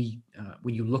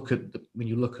you look at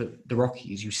the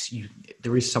Rockies, you see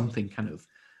there is something kind of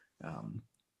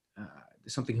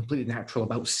something completely natural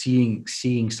about seeing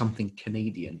something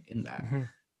Canadian in that.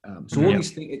 Mm-hmm. So all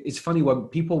these things, it's funny when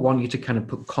people want you to kind of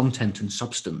put content and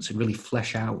substance and really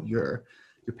flesh out your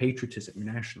patriotism,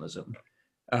 your nationalism.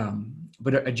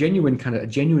 But a genuine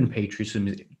patriotism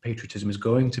is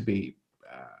going to be,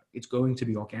 it's going to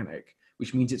be organic,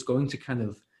 which means it's going to kind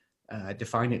of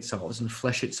define itself and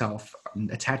flesh itself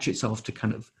and attach itself to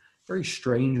kind of very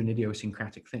strange and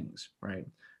idiosyncratic things, right?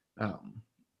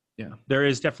 There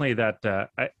is definitely that.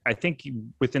 I think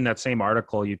within that same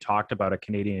article, you talked about a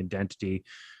Canadian identity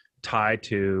tied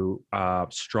to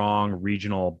strong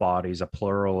regional bodies, a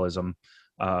pluralism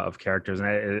of characters.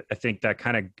 And I think that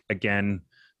kind of, again,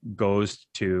 goes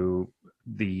to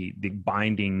the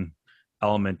binding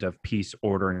element of peace,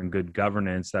 order, and good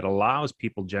governance that allows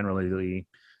people generally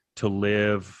to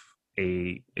live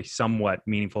a somewhat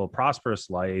meaningful, prosperous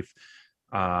life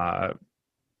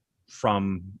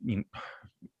from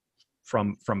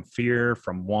fear,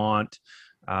 from want,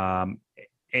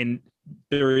 and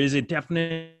there is a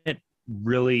definite,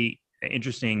 really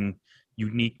interesting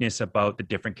uniqueness about the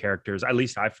different characters. At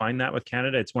least I find that with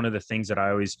Canada. It's one of the things that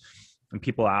I always, when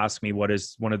people ask me what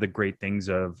is one of the great things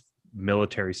of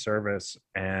military service,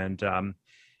 and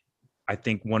I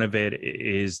think one of it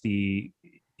is the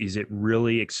it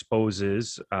really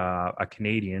exposes a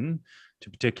Canadian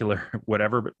to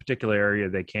whatever particular area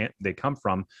they come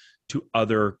from, to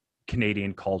other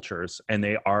Canadian cultures, and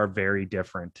they are very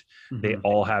different. Mm-hmm. They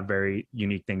all have very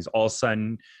unique things. All of a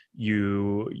sudden,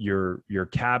 your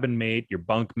cabin mate, your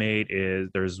bunk mate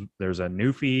there's a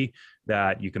Newfie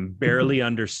that you can barely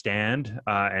understand.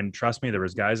 And trust me, there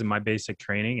was guys in my basic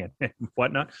training and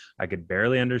whatnot I could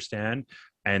barely understand.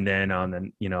 And then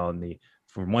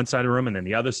from one side of the room and then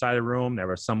the other side of the room, there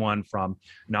was someone from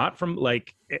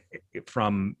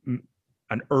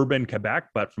an urban Quebec,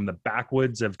 but from the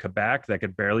backwoods of Quebec that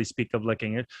could barely speak of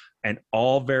licking it, and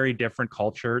all very different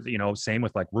cultures, same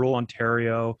with like rural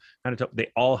Ontario, they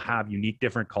all have unique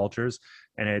different cultures.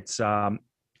 And it's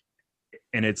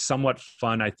somewhat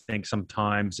fun, I think,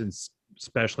 sometimes, and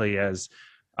especially as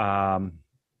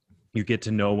you get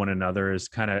to know one another, is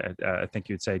kind of, I think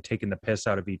you'd say, taking the piss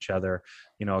out of each other,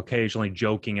 occasionally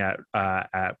joking at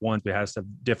one's behest of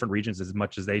different regions as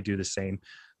much as they do the same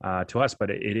to us. But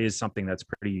it is something that's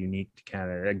pretty unique to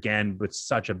Canada. Again, with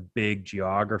such a big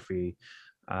geography,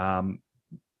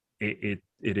 it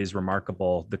is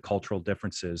remarkable, the cultural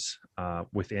differences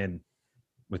within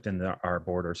our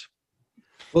borders.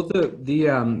 Well,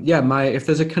 if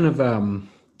there's a kind of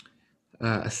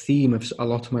a theme of a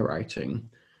lot of my writing,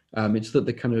 it's that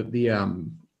the kind of the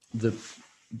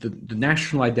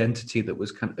national identity that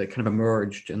kind of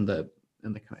emerged in the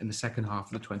second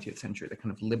half of the 20th century, the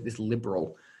kind of this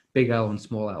liberal, big L and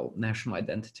small L national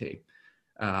identity.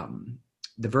 The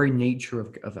very nature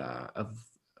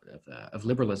of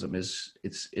liberalism is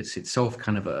it's itself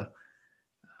kind of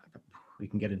we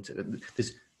can get into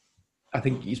this. I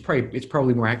think it's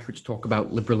probably more accurate to talk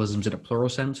about liberalisms in a plural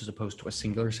sense as opposed to a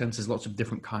singular sense. There's lots of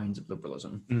different kinds of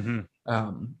liberalism.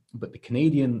 Mm-hmm. But the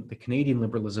Canadian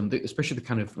liberalism, especially the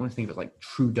kind of, when I think of it like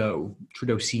Trudeau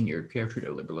Senior, Pierre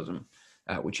Trudeau liberalism,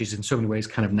 which is in so many ways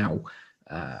kind of now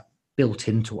built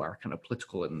into our kind of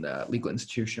political and legal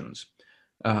institutions.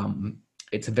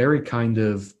 It's a very kind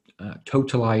of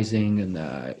totalizing and,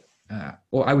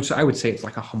 or I would say it's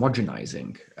like a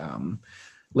homogenizing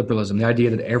liberalism, the idea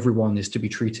that everyone is to be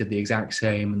treated the exact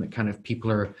same, and that kind of people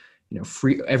are,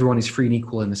 free. Everyone is free and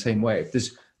equal in the same way.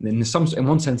 In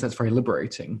one sense, that's very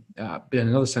liberating, but in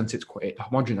another sense, it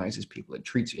homogenizes people.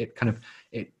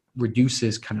 It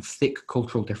reduces kind of thick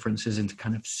cultural differences into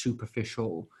kind of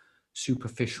superficial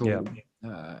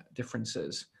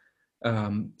differences.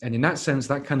 And in that sense,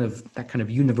 that kind of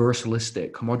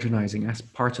universalistic,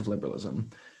 homogenizing part of liberalism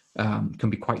can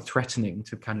be quite threatening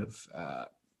to kind of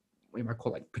what you might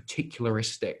call like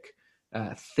particularistic,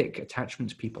 thick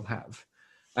attachments people have.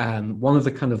 And one of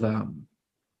the kind of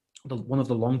one of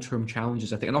the long-term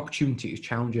challenges, I think,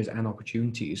 challenges and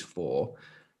opportunities for,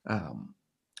 I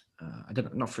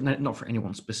don't know, not for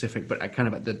anyone specific, but at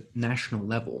the national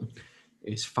level,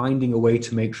 is finding a way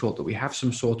to make sure that we have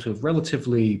some sort of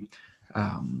relatively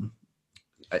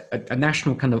a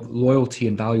national kind of loyalty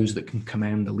and values that can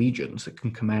command allegiance, that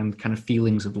can command kind of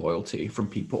feelings of loyalty from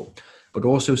people, but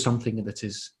also something that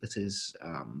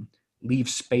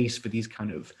leaves space for these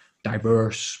kind of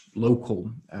diverse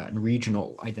local and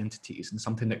regional identities, and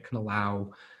something that can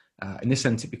allow, in this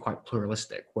sense, to be quite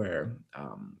pluralistic. Where,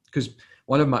 because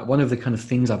one of the kind of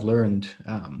things I've learned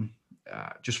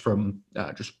just from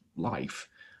just life,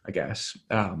 I guess,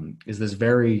 is there's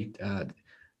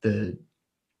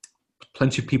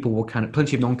plenty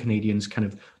of non-Canadians kind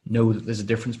of know that there's a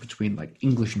difference between like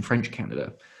English and French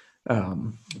Canada.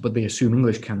 But they assume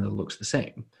English Canada looks the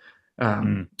same.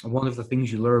 One of the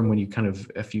things you learn when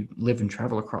if you live and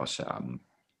travel across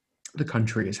the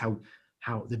country is how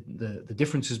the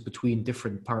differences between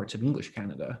different parts of English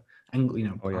Canada and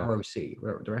ROC,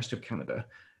 the rest of Canada,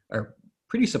 are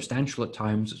pretty substantial at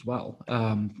times as well.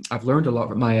 I've learned a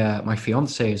lot. My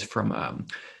fiance is from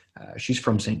she's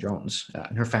from St. John's,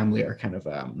 and her family are kind of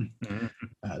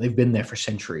they've been there for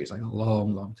centuries, like a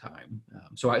long time.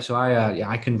 So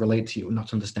I can relate to you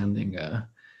not understanding,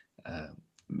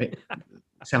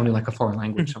 sounding like a foreign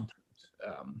language sometimes.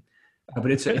 But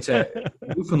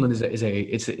Newfoundland is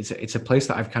a place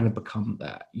that I've kind of become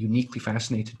uniquely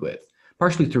fascinated with,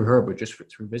 partially through her, but just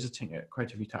through visiting it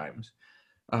quite a few times.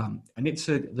 And it's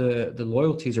the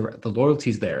loyalties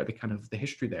there, the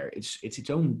history there. It's its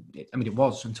own. It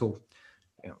was until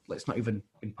it's not even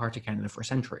been part of Canada for a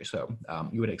century. So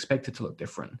you would expect it to look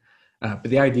different. But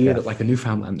the idea that like a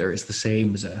Newfoundlander is the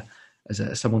same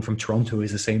as someone from Toronto,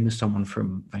 is the same as someone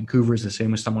from Vancouver, is the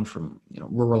same as someone from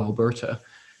rural Alberta.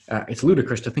 It's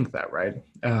ludicrous to think that, right?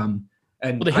 And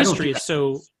the history is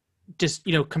so just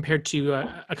compared to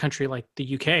a country like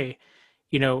the UK,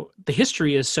 the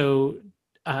history is so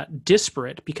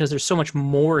disparate because there's so much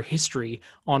more history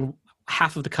on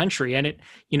half of the country, and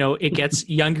it gets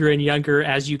younger and younger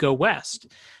as you go west,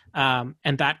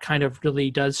 and that kind of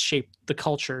really does shape the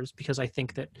cultures, because I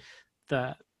think that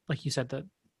like you said, the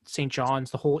St.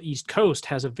 John's, the whole East Coast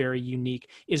has a very unique.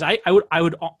 I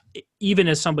would even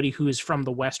as somebody who is from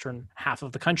the western half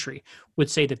of the country would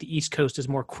say that the East Coast is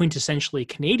more quintessentially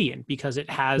Canadian because it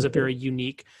has a very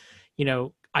unique,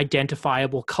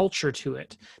 identifiable culture to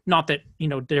it. Not that,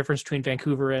 the difference between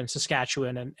Vancouver and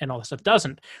Saskatchewan and all that stuff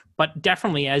doesn't, but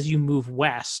definitely as you move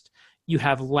west, you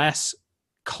have less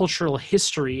cultural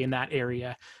history in that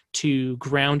area to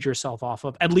ground yourself off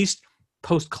of, at least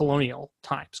post-colonial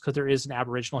times, because there is an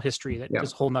Aboriginal history that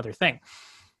is a whole nother thing.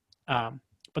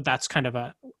 But that's kind of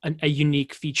a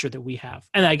unique feature that we have,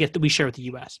 and I get that we share with the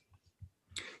U.S.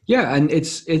 Yeah, and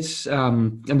it's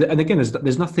and again,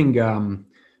 there's nothing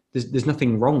there's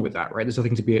nothing wrong with that, right? There's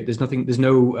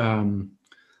no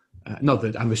not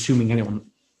that I'm assuming anyone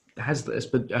has this,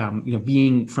 but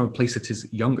being from a place that is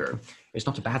younger, it's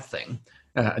not a bad thing.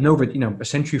 And over a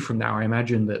century from now, I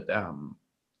imagine that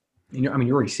you're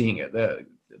already seeing it. The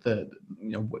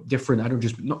different.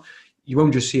 You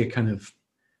won't just see a kind of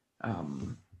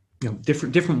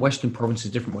different Western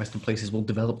provinces, different Western places will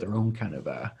develop their own kind of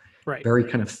very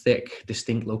kind of thick,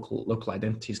 distinct local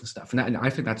identities and stuff. And I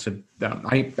think that's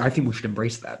I think we should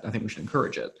embrace that. I think we should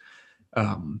encourage it.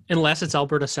 Unless it's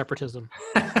Alberta separatism,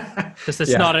 because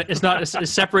it's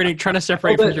separating. Trying to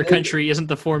separate from your country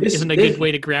isn't a good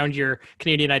way to ground your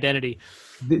Canadian identity.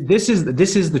 This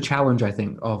is the challenge, I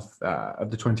think, of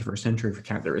the 21st century for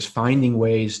Canada, is finding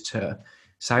ways to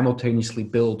simultaneously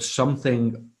build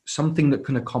something that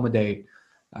can accommodate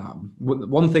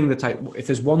one thing that if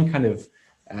there's one kind of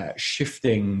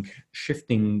shifting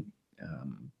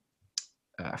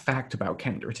fact about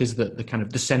Canada, it is the kind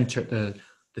of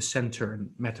the center in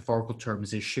metaphorical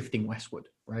terms is shifting westward,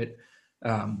 right?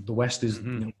 The West is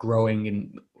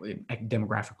growing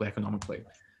demographically, economically,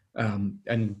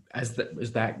 and as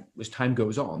time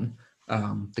goes on,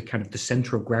 the kind of the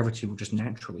center of gravity will just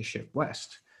naturally shift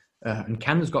west. And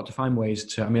Canada's got to find ways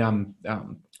to. I mean, I'm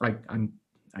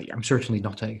certainly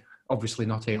obviously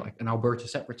not an Alberta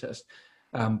separatist,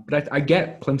 but I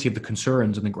get plenty of the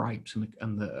concerns and the gripes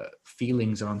and the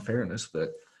feelings of unfairness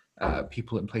that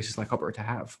people in places like Alberta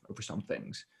have over some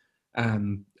things.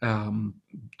 And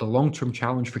the long-term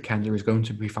challenge for Canada is going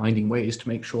to be finding ways to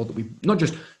make sure that we not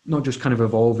just kind of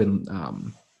evolve in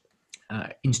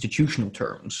institutional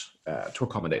terms to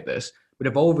accommodate this, but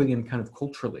evolving in kind of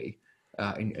culturally,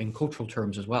 in cultural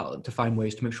terms as well, to find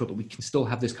ways to make sure that we can still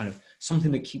have this kind of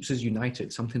something that keeps us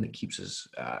united, something that keeps us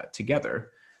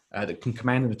together, that can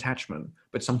command an attachment,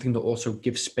 but something that also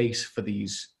gives space for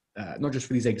these, not just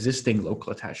for these existing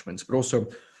local attachments, but also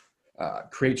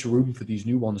creates room for these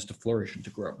new ones to flourish and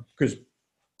to grow.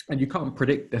 And you can't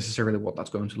predict necessarily what that's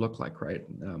going to look like, right?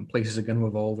 Places are going to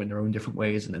evolve in their own different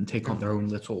ways and then take on their own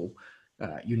little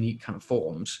unique kind of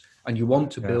forms. And you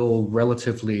want to build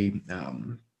relatively,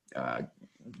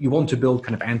 you want to build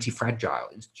kind of anti-fragile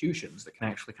institutions that can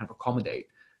actually kind of accommodate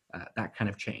that kind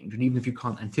of change. And even if you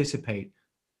can't anticipate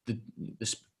the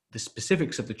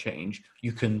specifics of the change,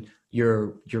 you can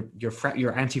you're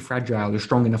anti-fragile, you're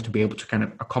strong enough to be able to kind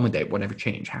of accommodate whatever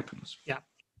change happens. Yeah.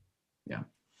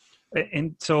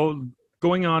 And so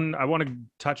going on, I want to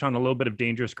touch on a little bit of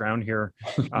dangerous ground here,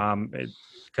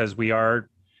 because we are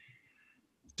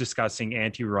discussing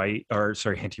center-right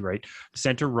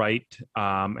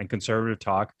and conservative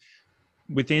talk.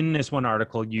 Within this one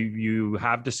article, you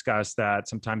have discussed that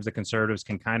sometimes the conservatives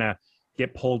can kind of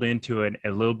get pulled into a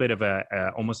little bit of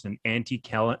almost an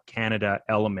anti-Canada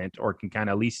element, or can kind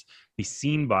of at least be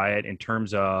seen by it in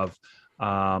terms of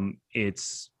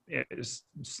its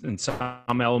in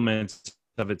some elements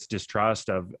of its distrust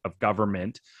of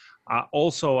government.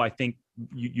 Also, I think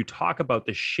you talk about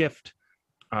the shift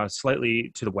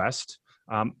slightly to the West.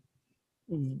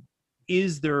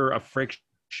 Is there a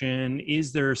friction?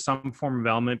 Is there some form of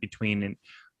element between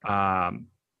I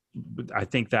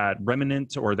think that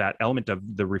remnant or that element of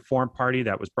the Reform Party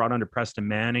that was brought under Preston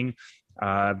Manning,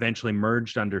 eventually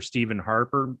merged under Stephen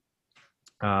Harper?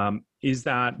 Is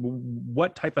that,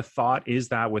 what type of thought is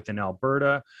that within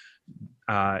Alberta?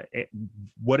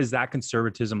 What does that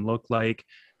conservatism look like?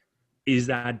 Is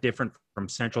that different from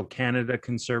Central Canada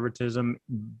conservatism?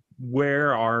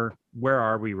 Where are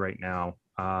we right now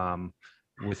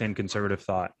within conservative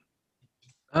thought?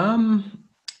 I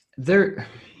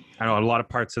know a lot of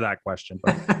parts of that question,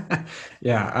 but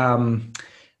yeah,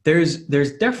 there's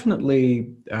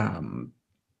definitely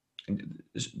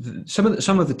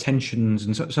some of the tensions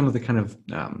and some of the kind of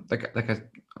like I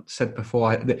said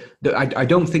before, I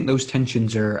don't think those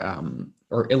tensions are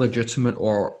illegitimate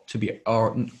or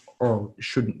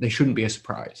shouldn't be a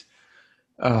surprise.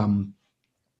 And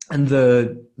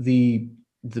the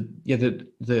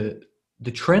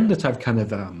trend that I've kind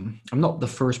of I'm not the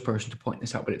first person to point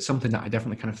this out, but it's something that I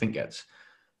definitely kind of think gets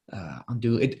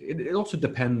unduly. It also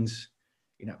depends.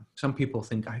 Some people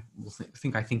think I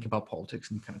think about politics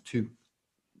in kind of two,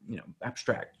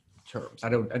 abstract terms.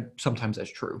 Sometimes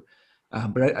that's true,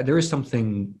 but there is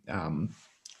something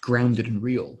grounded and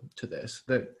real to this.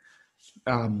 That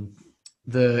I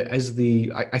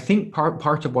think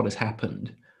part of what has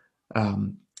happened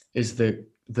is that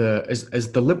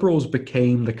as the liberals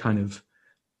came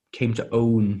to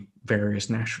own various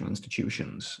national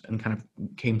institutions and kind of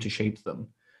came to shape them.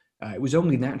 It was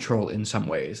only natural in some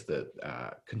ways that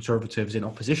conservatives in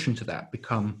opposition to that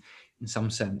become, in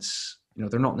some sense,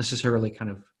 they're not necessarily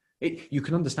kind of, you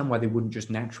can understand why they wouldn't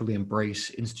just naturally embrace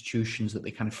institutions that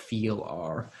they kind of feel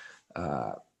are,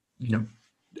 not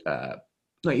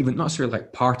necessarily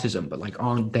like partisan, but like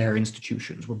aren't their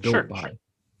institutions, were built by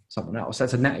someone else.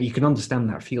 You can understand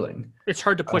that feeling. It's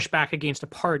hard to push back against a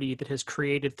party that has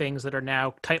created things that are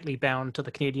now tightly bound to the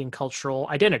Canadian cultural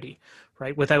identity,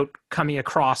 right? Without coming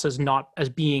across as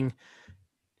being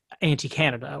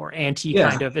anti-Canada or anti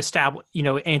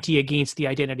against the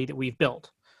identity that we've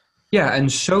built. Yeah,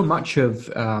 and so much of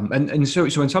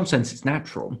so in some sense it's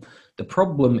natural. The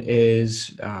problem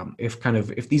is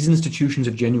if these institutions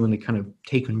have genuinely kind of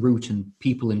taken root and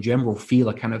people in general feel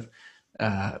a kind of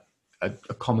an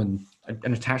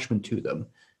attachment to them,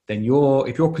 then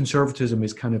if your conservatism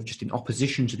is kind of just in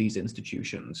opposition to these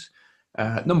institutions,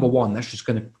 number one, that's just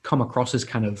going to come across as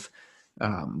kind of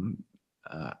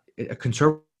a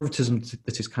conservatism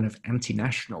that is kind of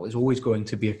anti-national is always going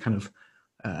to be a kind of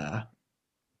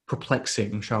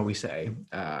perplexing, shall we say,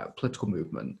 political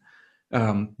movement.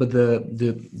 But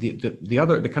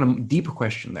the kind of deeper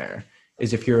question there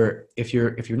is if you're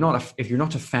not a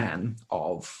fan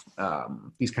of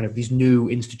these new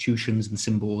institutions and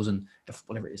symbols and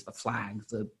whatever it is, the flag,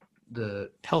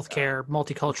 the healthcare,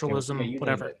 multiculturalism,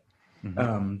 whatever.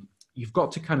 Mm-hmm. You've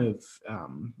got to kind of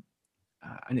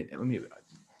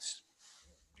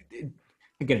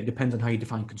again, it depends on how you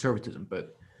define conservatism,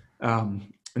 but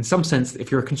in some sense,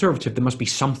 if you're a conservative, there must be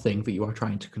something that you are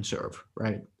trying to conserve,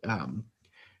 right?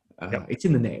 It's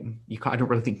in the name. I don't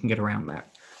really think you can get around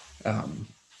that.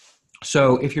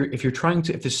 So if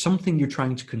there's something you're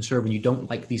trying to conserve and you don't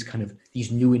like these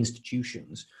new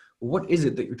institutions, well, what is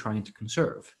it that you're trying to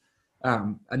conserve?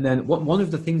 And then one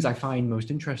of the things I find most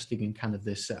interesting in kind of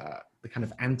this, the kind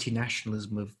of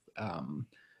anti-nationalism of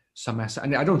some aspect,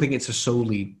 and I don't think it's a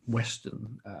solely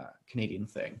Western Canadian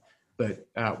thing, but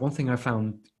one thing I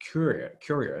found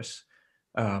curious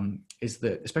is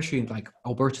that, especially in like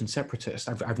Albertan separatists,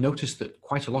 I've noticed that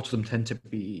quite a lot of them tend to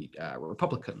be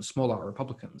Republicans, small R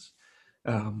Republicans,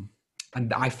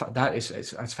 and I find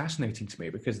that's fascinating to me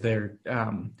because they're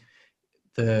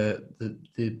there's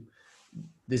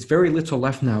very little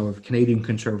left now of Canadian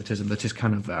conservatism that is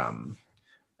kind of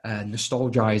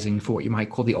nostalgizing for what you might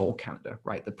call the old Canada,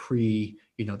 right? The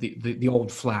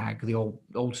old flag, the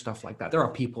old stuff like that. There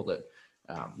are people that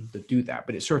do that,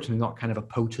 but it's certainly not kind of a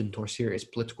potent or serious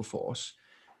political force.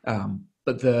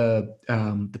 But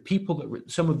the people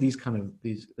that some of these kind of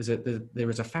there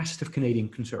is a facet of Canadian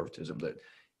conservatism that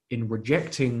in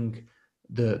rejecting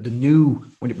the new,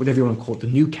 whatever you want to call it, the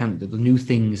new Canada, the new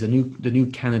things, the new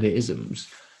Canada-isms,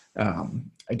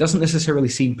 it doesn't necessarily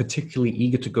seem particularly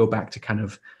eager to go back to kind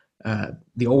of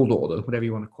the old order, whatever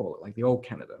you want to call it, like the old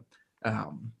Canada.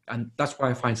 And that's why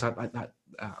I find that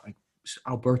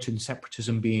Albertan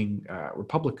separatism being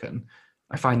Republican,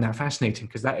 I find that fascinating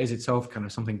because that is itself kind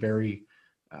of something very...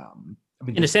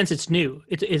 in a sense, it's new.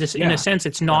 In a sense,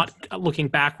 it's not looking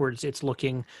backwards. It's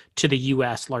looking to the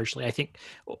U.S. largely, I think,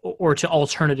 or to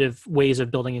alternative ways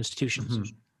of building institutions.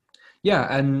 Mm-hmm.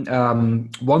 Yeah,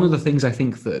 and one of the things I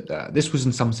think that this was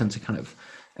in some sense a kind of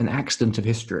an accident of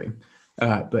history,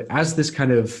 but as this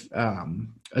kind of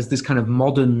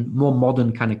more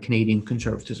modern kind of Canadian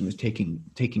conservatism is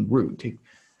taking root,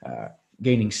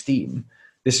 gaining steam.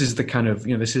 This is the kind of,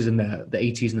 this is in the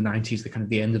 80s and the 90s, the kind of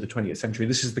the end of the 20th century.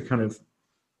 This is the kind of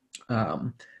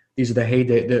these are the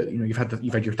heyday. You've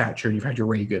had your Thatcher and you've had your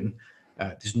Reagan.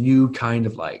 This new kind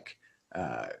of like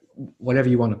whatever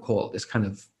you want to call it, this kind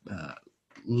of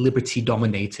liberty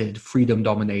dominated, freedom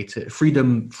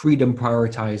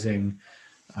prioritizing.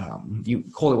 You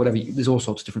call it whatever. There's all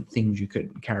sorts of different things you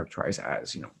could characterize it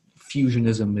as.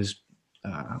 Fusionism is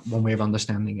one way of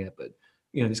understanding it, but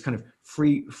this kind of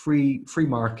free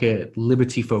market,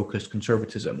 liberty focused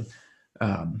conservatism,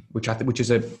 which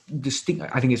is a distinct.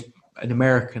 I think it's an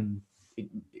American.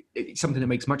 It's something that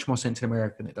makes much more sense in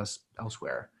America than it does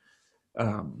elsewhere.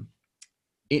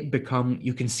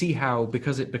 You can see how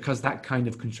because that kind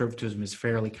of conservatism is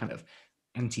fairly kind of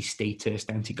anti-statist,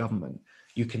 anti-government.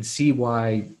 You can see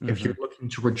why if you're looking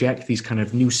to reject these kind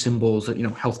of new symbols that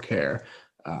healthcare,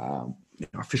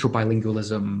 official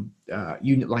bilingualism,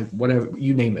 whatever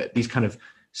you name it, these kind of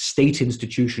state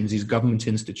institutions, these government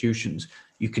institutions,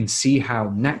 you can see how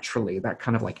naturally that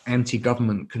kind of like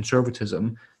anti-government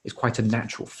conservatism is quite a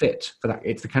natural fit for that.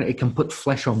 It's it can put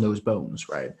flesh on those bones,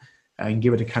 right, and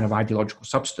give it a kind of ideological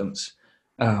substance.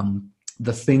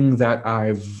 The thing that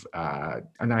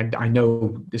I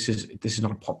know this is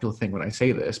not a popular thing when I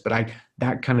say this, but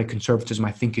that kind of conservatism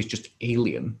I think is just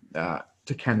alien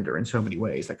to Canada in so many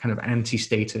ways. That kind of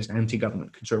anti-statist,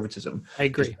 anti-government conservatism. I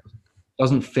agree.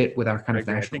 Doesn't fit with our kind of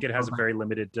national. I think it has a very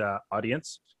limited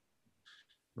audience.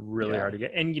 Really hard to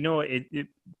get, and it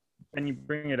and you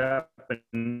bring it up,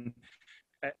 and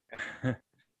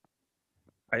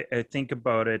I think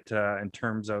about it in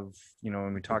terms of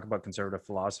when we talk about conservative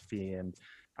philosophy, and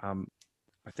I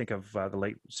think of the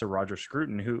late Sir Roger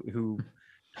Scruton, who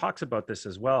talks about this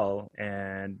as well,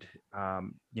 and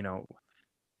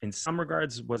in some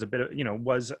regards was a bit of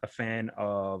was a fan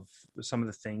of some of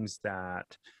the things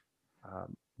that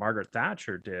Margaret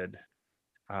Thatcher did,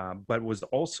 but was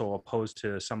also opposed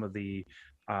to some of the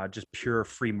just pure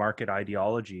free market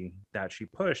ideology that she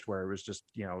pushed, where it was just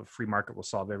free market will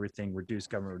solve everything, reduce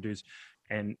government, reduce,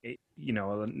 and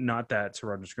not that Sir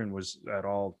Roger Scruton was at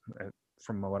all,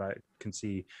 from what I can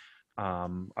see,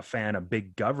 a fan of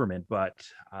big government, but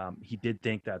he did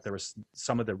think that there was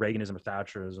some of the Reaganism or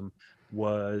Thatcherism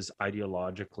was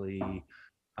ideologically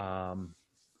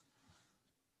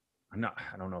I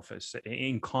don't know if it's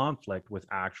in conflict with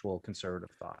actual conservative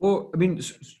thought. Well, I mean,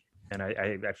 and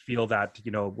I feel that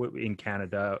in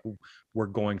Canada we're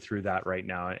going through that right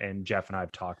now, and Jeff and I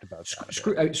have talked about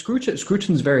that.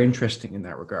 Scruton's very interesting in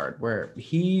that regard, where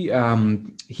he's I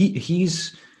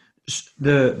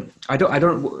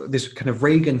don't this kind of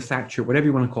Reagan, Thatcher, whatever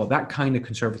you want to call it, that kind of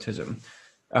conservatism.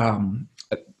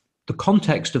 The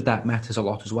context of that matters a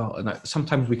lot as well, and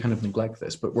sometimes we kind of neglect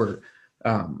this, but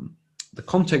the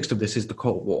context of this is the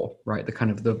Cold War, right? The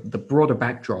kind of the broader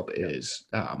backdrop is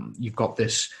you've got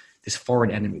this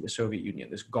foreign enemy, the Soviet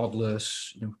Union, this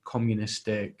godless,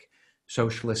 communistic,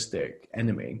 socialistic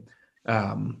enemy.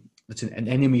 That's an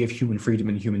enemy of human freedom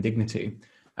and human dignity.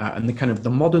 And the kind of the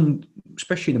modern,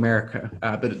 especially in America,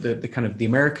 but the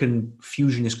American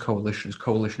fusionist coalition is a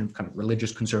coalition of kind of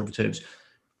religious conservatives,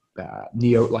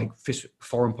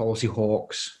 foreign policy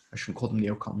hawks. I shouldn't call them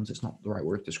neocons. It's not the right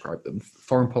word to describe them.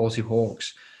 Foreign policy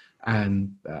hawks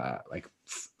and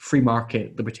free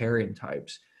market libertarian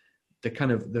types. The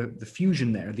kind of the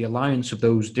fusion there, the alliance of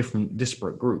those different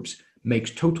disparate groups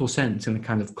makes total sense in the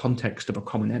kind of context of a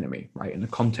common enemy, right? In the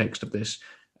context of this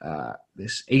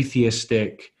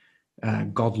atheistic,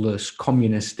 godless,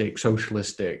 communistic,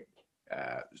 socialistic,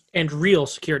 and real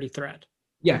security threat.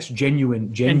 Yes,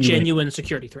 genuine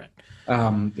security threat.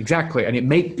 Exactly, and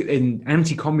in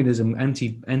anti-communism,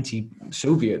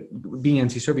 anti-Soviet, being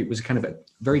anti-Soviet was kind of a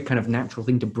very kind of natural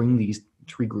thing to bring these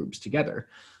three groups together.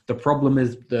 The problem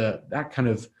is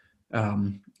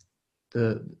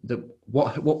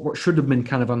what should have been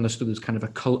kind of understood as kind of a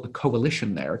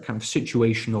coalition there, a kind of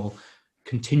situational,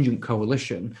 contingent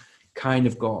coalition, kind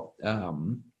of got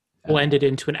blended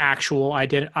into an actual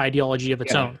ideology of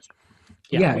its own.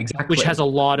 Yeah, exactly. Which has a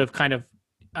lot of kind of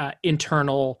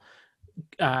internal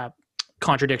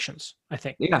contradictions, I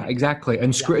think. Yeah, exactly.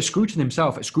 And Scruton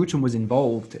himself, Scruton was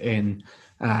involved in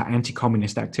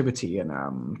anti-communist activity in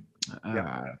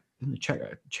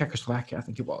Czechoslovakia, I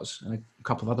think it was, and a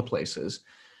couple of other places.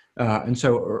 And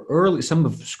so some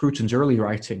of Scruton's early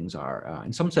writings are,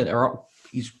 in some sense,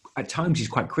 at times he's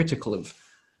quite critical of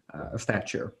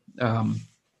Thatcher.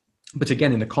 But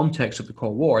again, in the context of the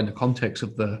Cold War, in the context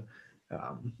of the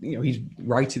he's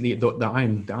writing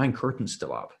the Iron Curtain's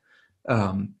still up.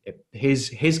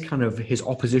 His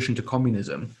opposition to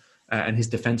communism and his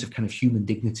defense of kind of human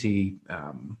dignity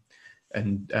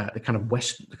and the kind of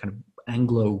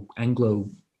Anglo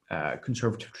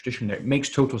conservative tradition there, it makes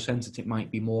total sense that it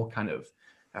might be more kind of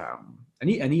and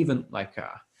even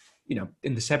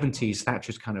in the 70s,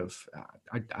 Thatcher's kind of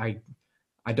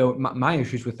my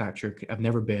issues with Thatcher have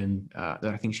never been that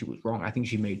I think she was wrong. I think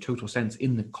she made total sense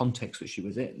in the context that she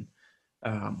was in,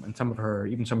 and some of her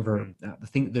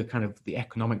the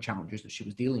economic challenges that she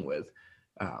was dealing with,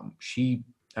 she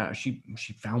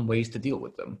found ways to deal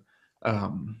with them.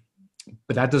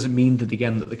 but that doesn't mean that,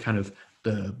 again, that the kind of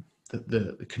the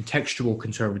contextual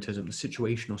conservatism, the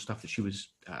situational stuff that she was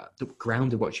that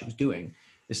grounded what she was doing,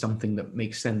 is something that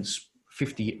makes sense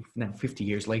 50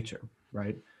 years later,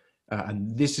 right?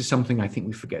 And this is something I think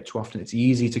we forget too often. It's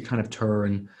easy to kind of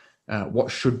turn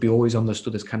what should be always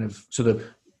understood as kind of sort of,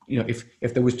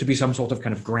 if there was to be some sort of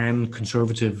kind of grand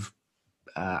conservative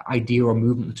idea or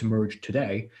movement that emerged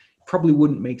today, probably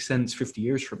wouldn't make sense 50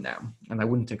 years from now, and I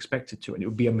wouldn't expect it to. And it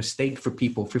would be a mistake for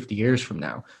people 50 years from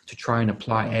now to try and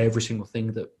apply every single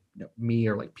thing that me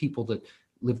or like people that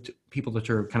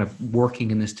are kind of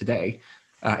working in this today.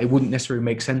 It wouldn't necessarily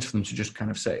make sense for them to just kind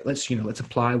of say, let's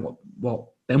apply what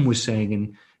Ben was saying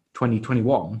in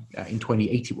 2021 in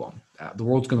 2081. The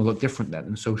world's going to look different then,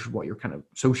 and so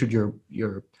should your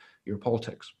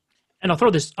politics. And I'll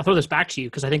throw this back to you,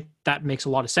 because I think that makes a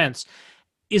lot of sense.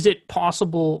 Is it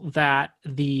possible that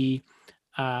the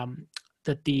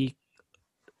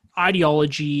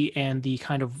ideology and the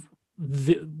kind of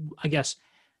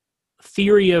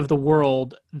theory of the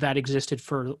world that existed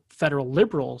for federal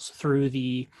liberals through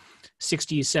the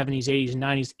 60s, 70s, 80s, and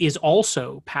 90s is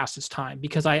also past its time?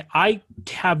 Because I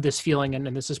have this feeling, and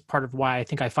this is part of why I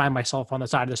think I find myself on the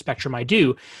side of the spectrum I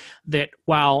do, that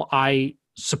while I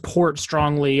support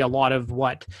strongly a lot of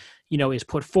what is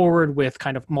put forward with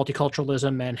kind of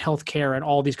multiculturalism and healthcare and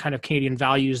all these kind of Canadian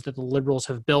values that the Liberals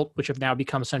have built, which have now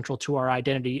become central to our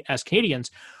identity as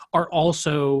Canadians, are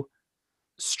also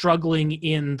struggling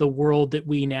in the world that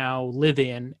we now live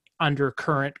in under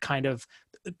current kind of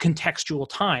contextual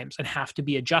times and have to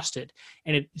be adjusted.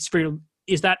 And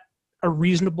is that a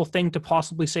reasonable thing to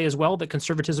possibly say as well, that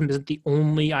conservatism isn't the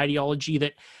only ideology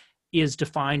that is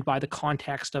defined by the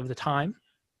context of the time?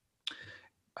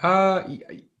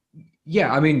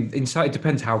 Yeah, I mean, inside it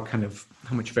depends how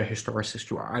much of a historicist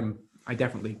you are.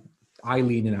 I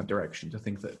lean in that direction to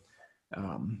think that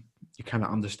you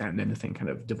cannot understand anything kind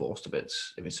of divorced of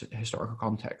its historical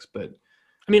context. But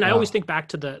I mean, I always think back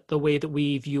to the way that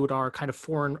we viewed our kind of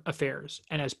foreign affairs,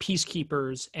 and as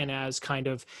peacekeepers, and as kind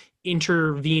of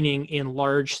intervening in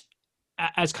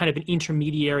as kind of an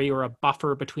intermediary or a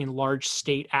buffer between large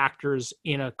state actors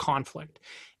in a conflict.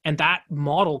 And that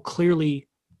model clearly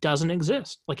doesn't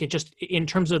exist. Like, it just, in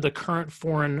terms of the current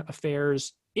foreign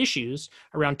affairs issues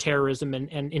around terrorism and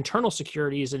internal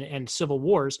securities and civil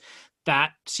wars,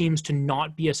 that seems to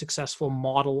not be a successful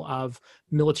model of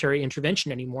military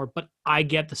intervention anymore. But I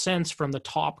get the sense from the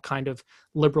top kind of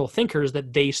liberal thinkers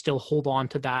that they still hold on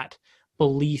to that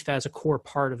belief as a core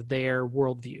part of their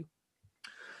worldview.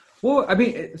 Well, I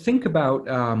mean, think about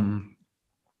in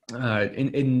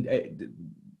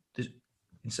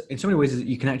so many ways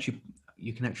you can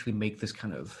actually make this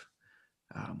kind of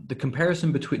the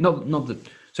comparison between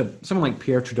so someone like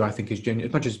Pierre Trudeau, I think, is genuine.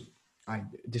 As much as I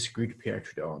disagreed with Pierre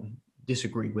Trudeau and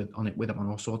disagreed with him on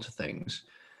all sorts of things,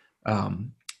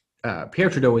 Pierre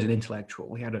Trudeau was an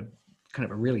intellectual. He had a kind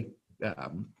of a really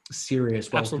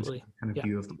serious, well-considered kind of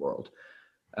view of the world.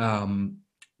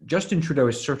 Justin Trudeau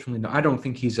is certainly not. I don't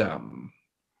think he's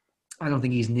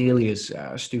nearly as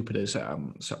stupid as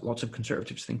lots of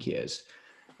conservatives think he is.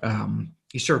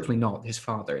 He's certainly not his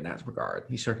father in that regard.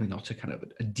 He's certainly not a kind of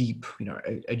a deep,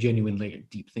 a genuinely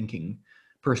deep thinking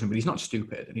person. But he's not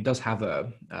stupid, and he does have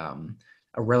a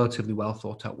relatively well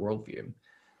thought out worldview.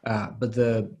 But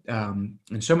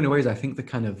in so many ways, I think the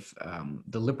kind of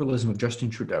the liberalism of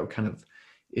Justin Trudeau kind of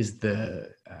is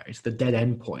it's the dead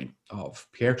end point of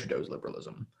Pierre Trudeau's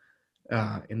liberalism,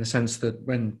 in the sense that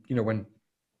when it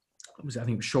was, I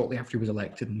think, shortly after he was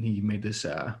elected, and he made this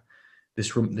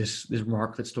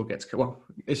remark that still gets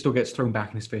thrown back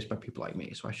in his face by people like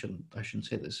me. So I shouldn't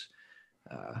say this.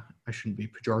 I shouldn't be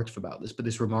pejorative about this, but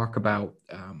this remark about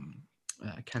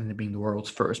Canada being the world's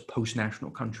first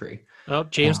post-national country. Oh,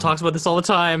 James talks about this all the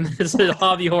time. It's a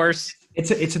hobby horse.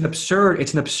 It's an absurd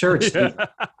statement.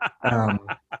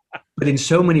 But in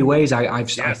so many ways, I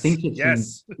think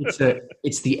it's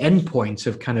the endpoint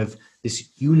of kind of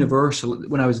this universal.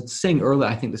 When I was saying earlier,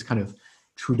 I think this kind of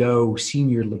Trudeau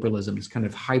senior liberalism, this kind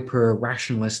of hyper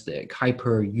rationalistic,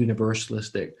 hyper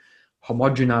universalistic,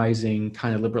 homogenizing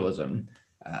kind of liberalism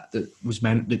that was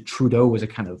meant that Trudeau was a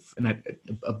kind of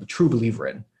a true believer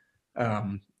in.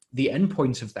 The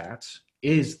endpoint of that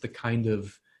is the kind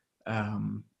of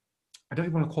I don't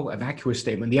even want to call it a vacuous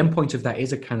statement. The endpoint of that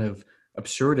is a kind of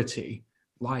absurdity,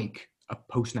 like a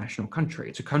post-national country.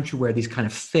 It's a country where these kind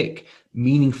of thick,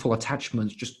 meaningful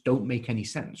attachments just don't make any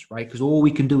sense, right? Because all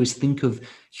we can do is think of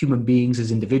human beings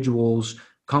as individuals,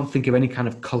 can't think of any kind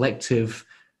of collective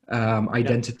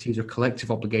identities or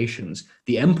collective obligations.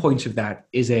 The endpoint of that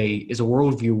is a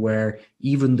worldview where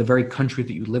even the very country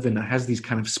that you live in that has these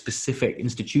kind of specific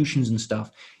institutions and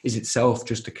stuff is itself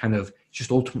just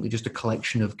ultimately just a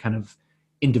collection of kind of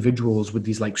individuals with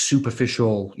these like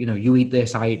superficial, you eat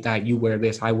this, I eat that, you wear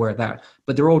this, I wear that,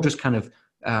 but they're all just kind of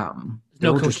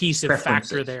no cohesive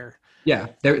factor there. Yeah,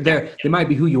 they might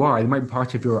be who you are, they might be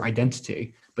part of your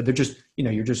identity, but they're just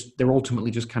they're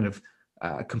ultimately just kind of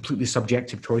completely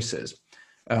subjective choices,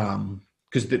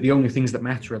 because the only things that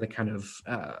matter are the kind of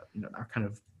are kind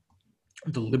of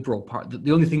the liberal part.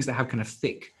 The only things that have kind of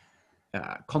thick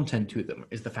content to them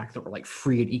is the fact that we're like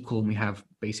free and equal and we have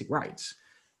basic rights.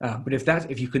 But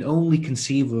if you can only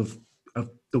conceive of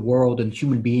the world and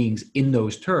human beings in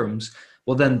those terms,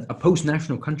 well, then a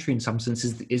post-national country in some sense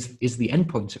is the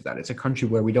endpoint of that. It's a country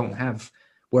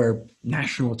where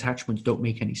national attachments don't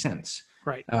make any sense.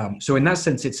 Right. So in that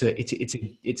sense, it's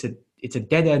a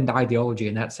dead end ideology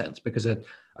in that sense, because a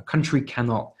country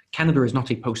Canada is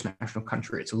not a post-national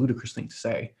country. It's a ludicrous thing to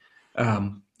say.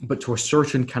 But to a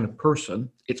certain kind of person,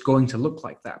 it's going to look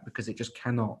like that because it just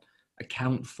cannot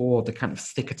account for the kind of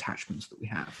thick attachments that we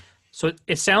have. So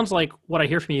it sounds like what I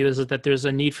hear from you is that there's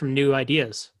a need for new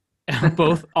ideas,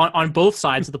 both on both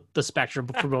sides of the spectrum,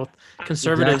 for both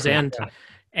conservatives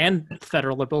and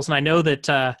federal liberals. And I know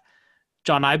that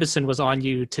John Ibeson was on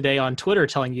you today on Twitter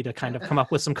telling you to kind of come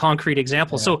up with some concrete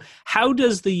examples. Yeah. So how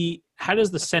does the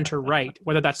center right,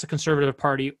 whether that's the Conservative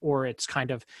Party or it's kind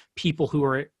of people who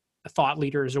are thought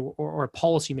leaders or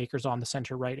policymakers on the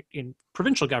center right in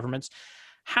provincial governments,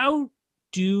 how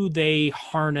do they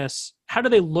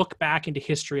look back into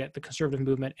history at the conservative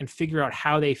movement and figure out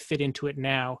how they fit into it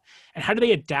now? And how do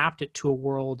they adapt it to a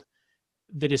world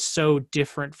that is so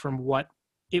different from what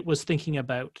it was thinking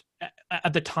about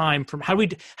at the time? From how do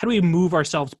we move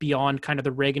ourselves beyond kind of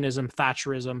the Reaganism,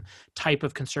 Thatcherism type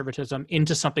of conservatism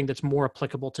into something that's more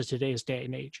applicable to today's day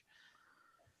and age?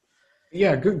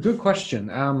 Yeah, good question.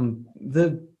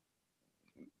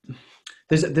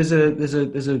 There's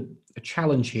a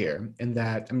challenge here in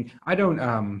that, I mean, I don't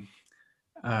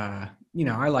I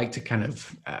like to kind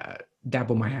of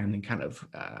dabble my hand in kind of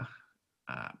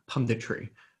punditry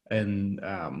and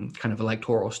kind of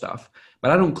electoral stuff,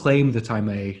 but I don't claim that I'm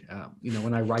a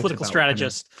when I write political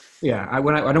strategist. I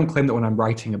don't claim that when I'm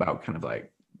writing about kind of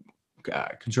like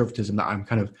conservatism that I'm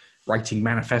kind of writing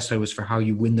manifestos for how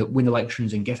you win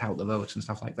elections and get out the votes and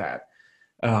stuff like that.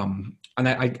 And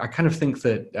I kind of think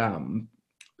that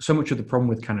so much of the problem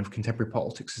with kind of contemporary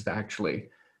politics is that actually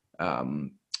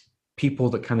people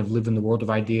that kind of live in the world of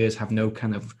ideas have no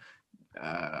kind of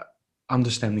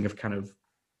understanding of kind of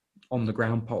on the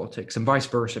ground politics, and vice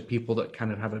versa. People that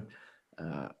kind of have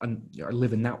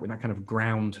live in that kind of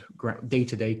ground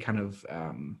day-to-day kind of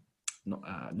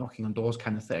knocking on doors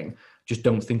kind of thing, just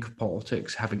don't think of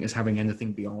politics as having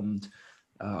anything beyond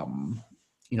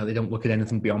they don't look at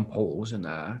anything beyond polls and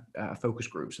focus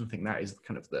groups and think that is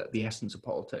kind of the essence of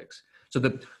politics.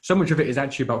 So much of it is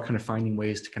actually about kind of finding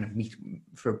ways to kind of meet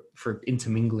for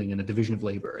intermingling and a division of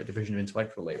labor, a division of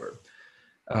intellectual labor.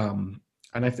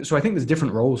 And I think there's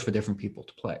different roles for different people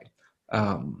to play.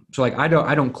 So like I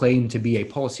don't claim to be a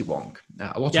policy wonk.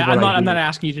 I'm not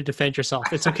asking you to defend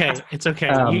yourself. It's okay. It's okay.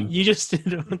 You just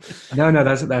No,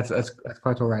 that's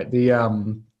quite all right.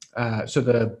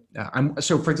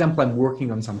 So for example, I'm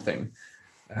working on something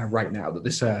right now that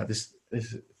this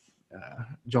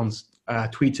John's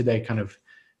tweet today kind of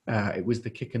it was the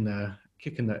kick in the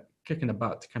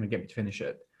butt to kind of get me to finish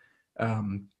it.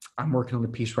 I'm working on a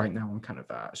piece right now on kind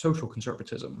of social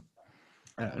conservatism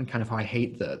and kind of how I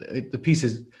hate the piece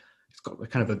it's got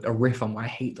kind of a riff on why I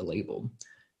hate the label,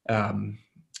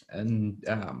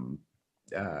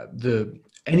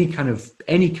 any kind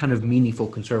of meaningful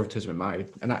conservatism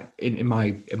in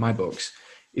my books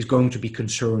is going to be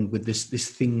concerned with this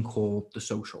thing called the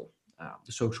social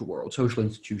world, social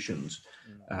institutions,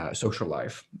 social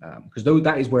life, because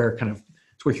that is where kind of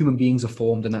it's where human beings are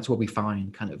formed, and that's where we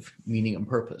find kind of meaning and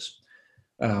purpose.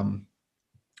 And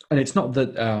it's not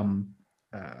that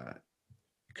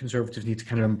conservatives need to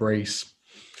kind of embrace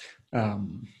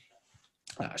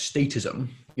statism,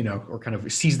 or kind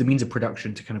of seize the means of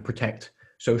production to kind of protect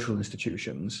social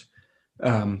institutions.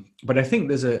 But I think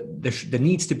there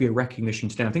needs to be a recognition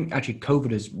today. I think actually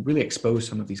COVID has really exposed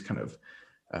some of these kind of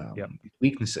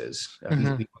weaknesses,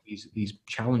 these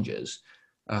challenges.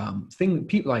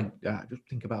 People like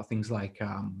think about things like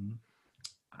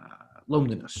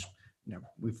loneliness.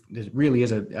 There really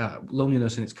is a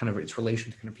loneliness, and its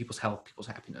relation to kind of people's health, people's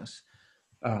happiness.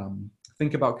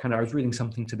 Think about I was reading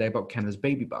something today about Canada's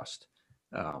baby bust,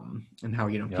 and how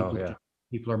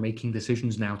people are making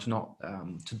decisions now to not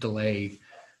to delay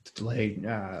to delay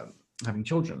having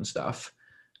children and stuff.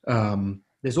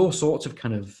 There's all sorts of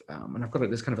kind of, and I've got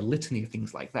there's kind of a litany of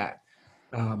things like that,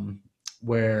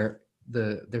 where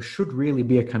there should really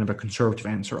be a kind of a conservative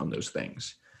answer on those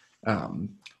things. And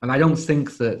I don't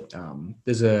think that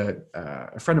there's a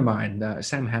friend of mine,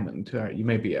 Sam Hammond, you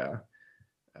may be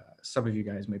some of you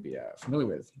guys may be familiar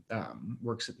with,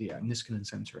 works at the Niskanen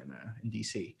Center in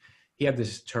DC. He had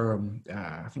this term,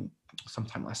 I think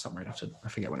sometime last summer, I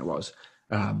forget when it was,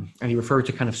 and he referred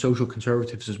to kind of social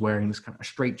conservatives as wearing this kind of a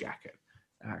straitjacket,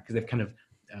 because they've kind of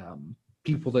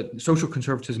social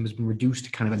conservatism has been reduced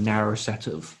to kind of a narrow set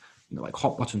of, like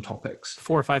hot button topics.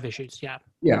 4 or 5 issues, yeah.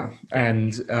 Yeah,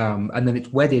 and then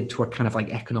it's wedded to a kind of like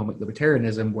economic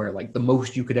libertarianism where like the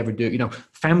most you could ever do,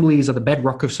 families are the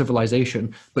bedrock of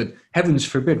civilization, but heavens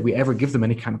forbid we ever give them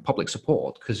any kind of public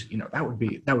support, because that would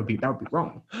be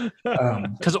wrong.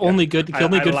 Because only good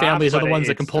families are the ones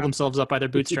that can pull themselves up by their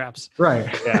bootstraps. Right.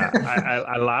 Yeah,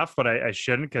 I laugh, but I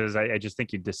shouldn't, because I just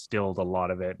think you distilled a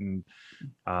lot of it, and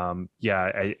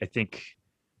I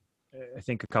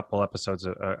think a couple episodes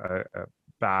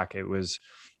back, it was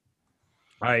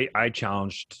I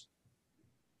challenged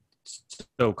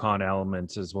SoCon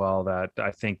elements as well that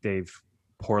I think they've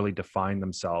poorly defined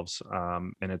themselves,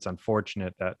 and it's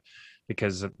unfortunate that,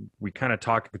 because we kind of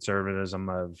talk conservatism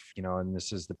of, and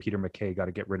this is the Peter MacKay, got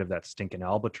to get rid of that stinking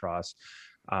albatross,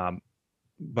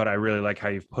 but I really like how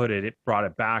you've put it. It brought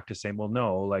it back to saying, well,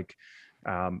 no,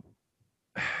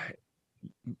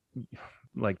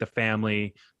 like the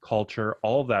family culture,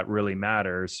 all of that really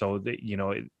matters. So that,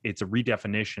 it's a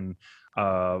redefinition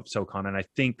of SoCon. And I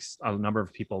think a number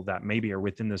of people that maybe are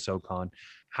within the SoCon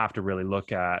have to really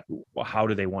look at, well, how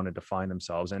do they want to define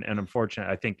themselves? And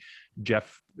unfortunately, I think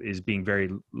Jeff is being very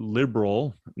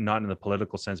liberal, not in the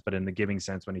political sense, but in the giving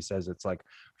sense, when he says it's like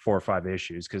 4 or 5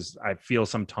 issues, because I feel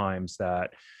sometimes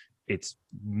that it's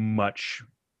much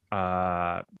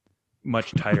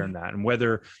tighter than that. And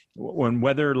whether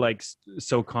like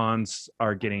SoCons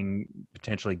are getting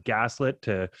potentially gaslit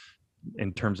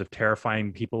in terms of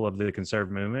terrifying people of the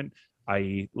conservative movement,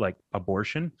 i.e. like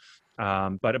abortion,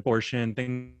 but abortion,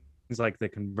 things like the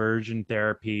conversion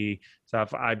therapy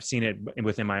stuff, I've seen it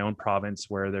within my own province,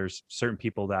 where there's certain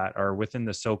people that are within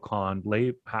the SoCon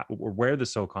label, or wear the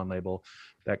SoCon label,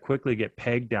 that quickly get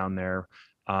pegged down there.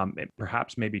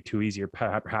 Perhaps maybe too easy, or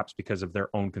perhaps because of their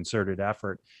own concerted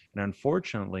effort. And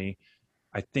unfortunately,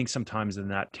 I think sometimes then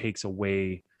that takes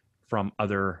away from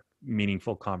other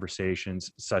meaningful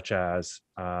conversations, such as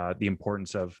the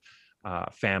importance of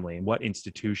family, and what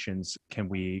institutions can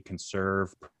we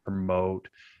conserve, promote,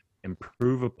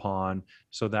 improve upon,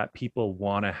 so that people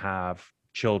want to have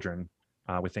children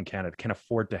within Canada, can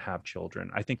afford to have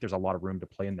children. I think there's a lot of room to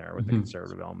play in there with the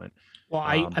conservative element. Well,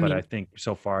 I think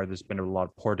so far there's been a lot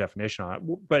of poor definition on it.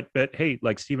 But hey,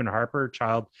 like Stephen Harper,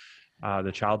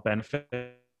 the child benefit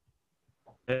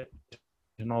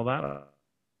and all that.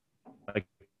 Like,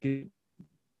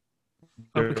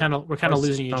 we're kind of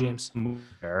losing you, James.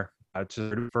 There,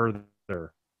 to further.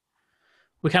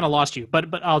 We kind of lost you,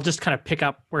 but I'll just kind of pick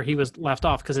up where he was left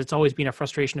off, because it's always been a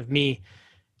frustration of me,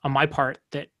 on my part,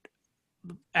 that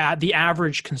the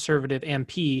average conservative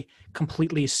MP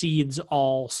completely cedes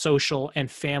all social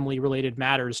and family related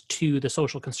matters to the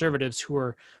social conservatives, who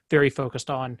are very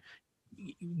focused on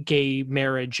gay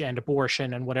marriage and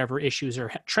abortion and whatever issues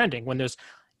are trending. When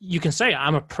you can say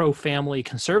I'm a pro-family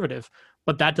conservative,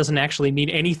 but that doesn't actually mean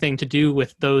anything to do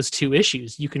with those two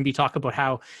issues. You can talk about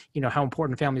how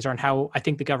important families are, and how I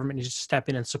think the government needs to step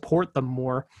in and support them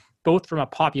more, both from a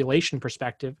population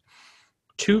perspective,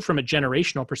 from a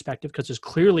generational perspective, because there's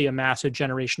clearly a massive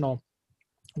generational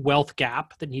wealth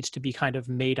gap that needs to be kind of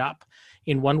made up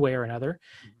in one way or another.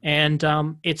 And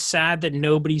it's sad that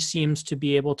nobody seems to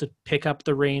be able to pick up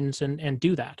the reins and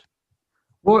do that.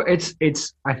 Well, I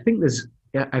think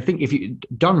if you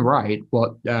done right,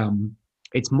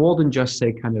 it's more than just,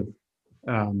 say, kind of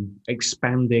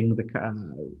expanding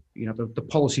the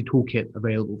policy toolkit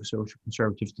available for social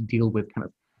conservatives to deal with kind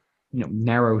of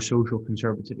narrow social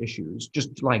conservative issues,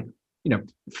 just like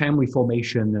family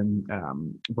formation and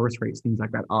birth rates, things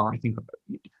like that are. I think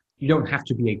you don't have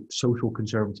to be a social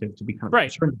conservative to be kind of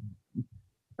right. concerned.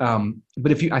 But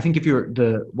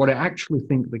what I actually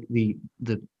think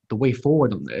the way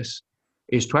forward on this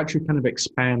is to actually kind of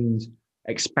expand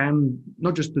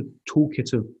not just the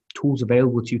toolkit of tools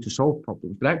available to you to solve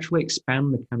problems, but actually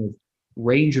expand the kind of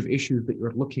range of issues that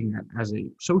you're looking at as a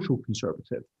social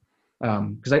conservative.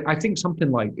 Because I think something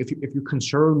like if you're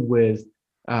concerned with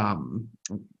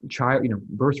child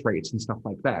birth rates and stuff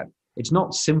like that, it's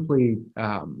not simply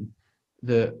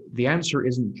the answer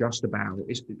isn't just about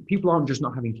people aren't just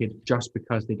not having kids just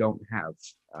because they don't have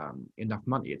enough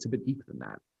money. It's a bit deeper than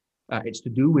that. It's to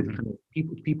do with kind of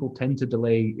people tend to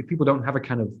delay if people don't have a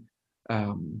kind of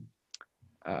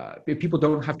if people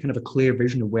don't have kind of a clear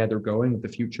vision of where they're going with the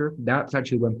future. That's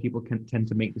actually when people can tend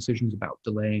to make decisions about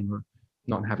delaying or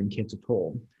not having kids at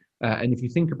all. And if you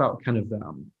think about kind of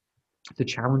the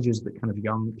challenges that kind of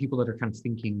young people that are kind of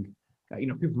thinking,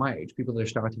 people my age, people that are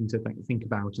starting to think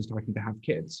about and starting to have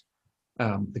kids,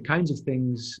 the kinds of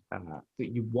things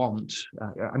that you want.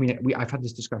 I've had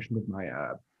this discussion with my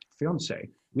fiance.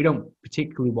 We don't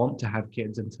particularly want to have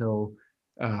kids until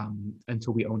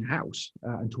we own a house,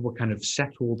 until we're kind of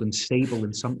settled and stable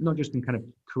in some, not just in kind of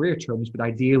career terms, but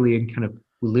ideally in kind of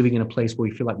we're living in a place where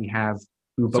we feel like we have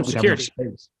security.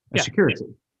 Space, security.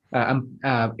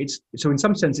 It's so in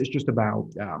some sense it's just about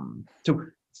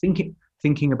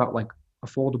thinking about like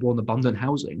affordable and abundant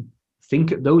housing.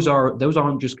 Those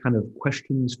aren't just kind of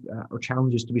questions or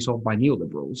challenges to be solved by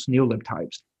neolib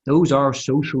types. Those are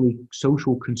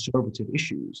social conservative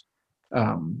issues.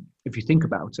 If you think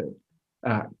about it,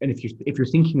 and if you're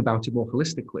thinking about it more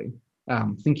holistically,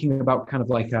 thinking about kind of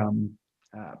like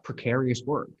precarious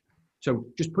work. So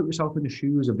just put yourself in the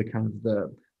shoes of the kind of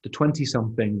the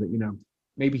 20-something that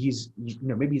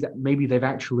maybe they've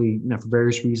actually for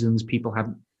various reasons people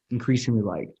have increasingly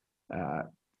like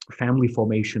family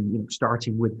formation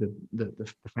starting with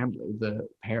the family, the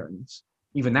parents.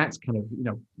 Even that's kind of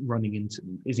running into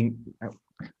I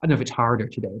don't know if it's harder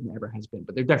today than it ever has been,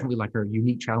 but there definitely like are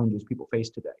unique challenges people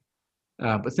face today.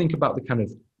 But think about the kind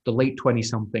of the late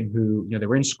 20-something who they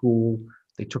were in school,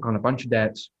 they took on a bunch of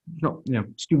debts.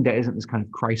 Student debt isn't this kind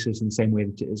of crisis in the same way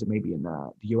that it is maybe in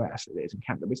the US, it is in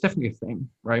Canada, but it's definitely a thing,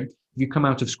 right? If you come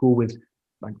out of school with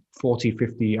like 40,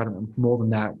 50, I don't know, more than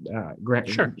that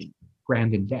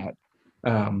grand in debt,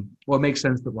 well, it makes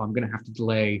sense that I'm going to have to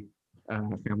delay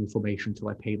family formation until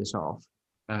I pay this off.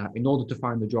 In order to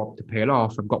find the job to pay it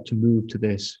off, I've got to move to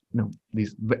these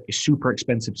super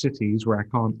expensive cities where I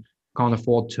can't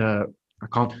afford to. I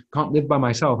can't live by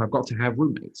myself. I've got to have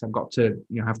roommates. I've got to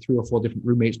have 3 or 4 different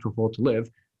roommates to afford to live.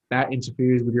 That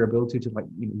interferes with your ability to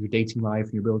your dating life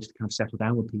and your ability to kind of settle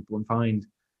down with people and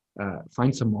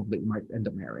find someone that you might end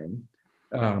up marrying.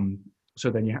 So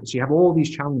then you have all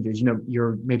these challenges.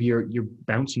 You're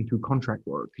bouncing through contract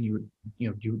work and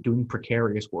you're doing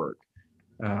precarious work.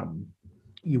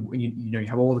 You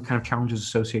have all the kind of challenges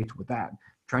associated with that.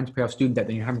 Trying to pay off student debt,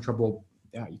 then you're having trouble.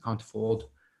 You can't afford.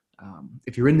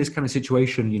 If you're in this kind of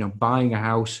situation, buying a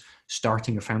house,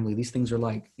 starting a family, these things are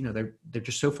like, they're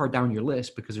just so far down your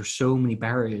list because there's so many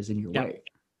barriers in your way,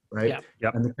 right?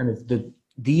 Yep. And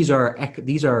these are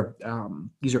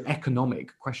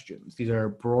economic questions. These are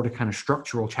broader kind of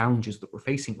structural challenges that we're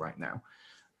facing right now.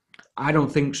 I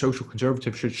don't think social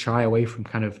conservatives should shy away from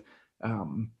kind of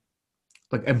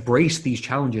embrace these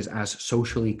challenges as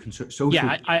socially conservative.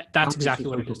 Yeah, that's exactly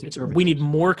what it is. We need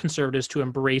more conservatives to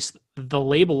embrace the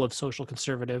label of social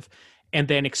conservative and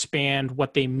then expand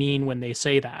what they mean when they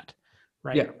say that,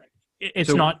 right? Yeah.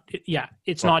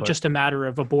 It's not just a matter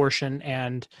of abortion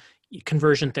and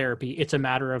conversion therapy. It's a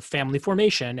matter of family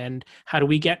formation and how do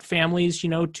we get families,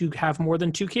 to have more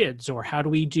than 2 kids, or how do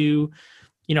we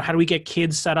get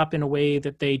kids set up in a way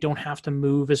that they don't have to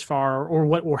move as far,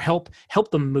 or help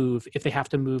them move if they have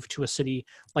to move to a city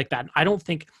like that.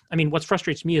 What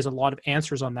frustrates me is a lot of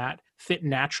answers on that fit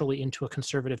naturally into a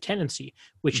conservative tendency,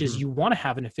 which is you want to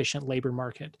have an efficient labor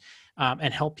market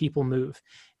and help people move.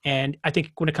 And I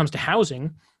think when it comes to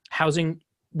housing,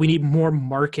 we need more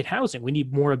market housing. We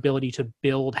need more ability to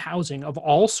build housing of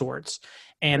all sorts.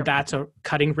 And that's a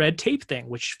cutting red tape thing,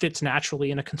 which fits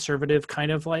naturally in a conservative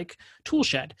kind of like tool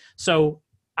shed. So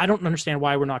I don't understand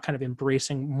why we're not kind of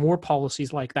embracing more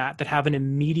policies like that have an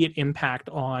immediate impact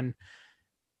on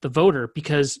the voter.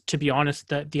 Because to be honest,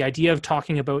 the idea of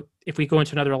talking about, if we go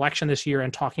into another election this year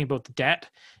and talking about the debt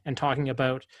and talking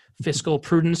about fiscal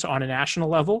prudence on a national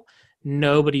level,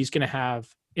 it's going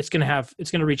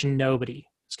to reach nobody.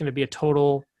 It's going to be a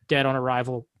total dead on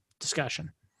arrival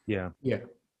discussion. Yeah. Yeah.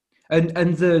 And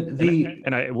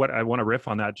what I want to riff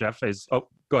on that, Jeff, is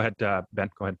go ahead, Ben.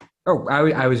 Go ahead. Oh,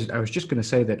 I was just going to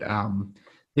say that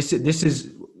this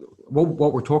is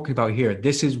what we're talking about here.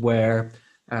 This is where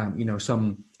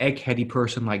some eggheady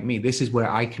person like me. This is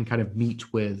where I can kind of meet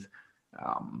in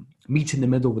the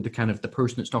middle with the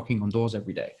person that's knocking on doors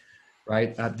every day,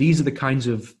 right? These are the kinds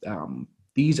of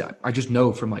these I just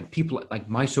know from like people like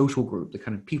my social group, the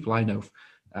kind of people I know.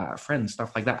 Friends,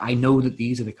 stuff like that. I know that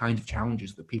these are the kinds of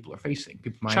challenges that people are facing.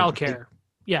 People, childcare.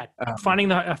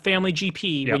 finding a family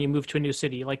GP when you move to a new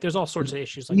city. Like there's all sorts of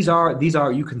issues. Like these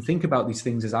are you can think about these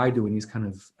things as I do in these kind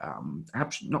of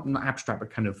not abstract but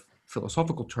kind of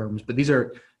philosophical terms. But these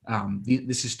are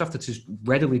this is stuff that's just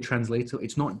readily translatable.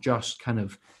 It's not just kind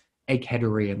of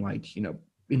eggheadery and like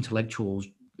intellectuals,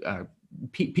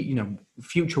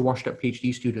 future washed up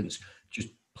PhD students just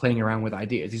playing around with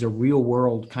ideas. These are real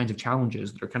world kinds of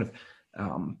challenges that are kind of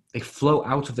they flow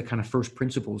out of the kind of first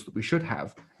principles that we should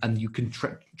have, and you can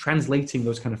translating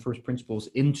those kind of first principles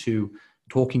into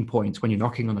talking points when you're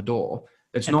knocking on a door.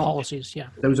 It's not policies. Yeah,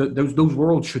 those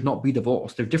worlds should not be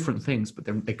divorced. They're different things, but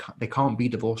they can't be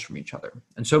divorced from each other.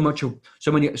 And so much of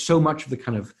the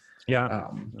kind of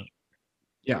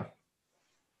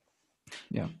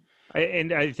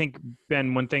And I think,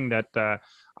 Ben, one thing that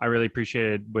I really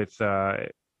appreciated with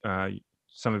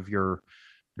some of your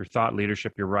thought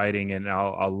leadership, your writing, and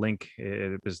I'll link,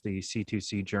 it was the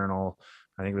C2C journal.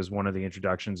 I think it was one of the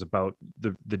introductions about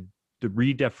the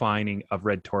redefining of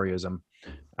red Toryism.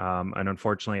 And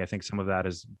unfortunately, I think some of that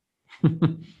has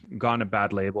gone a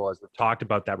bad label, as we've talked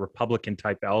about that Republican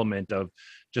type element of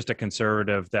just a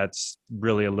conservative that's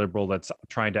really a liberal that's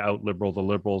trying to out liberal the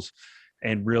liberals.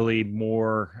 And really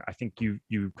more, I think you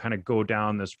kind of go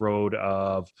down this road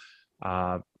of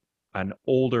an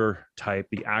older type,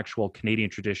 the actual Canadian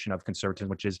tradition of conservatism,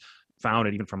 which is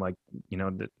founded even from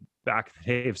the back in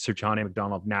the day of Sir John A.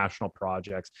 Macdonald, national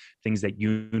projects, things that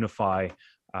unify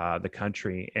the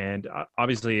country. And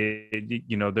obviously,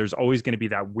 there's always going to be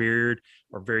that weird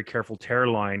or very careful tear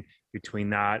line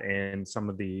between that and some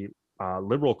of the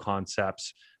liberal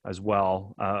concepts as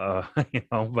well,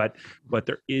 but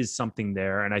there is something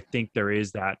there, and I think there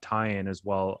is that tie-in as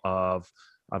well of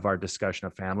our discussion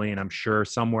of family, and I'm sure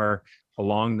somewhere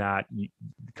along that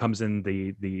comes in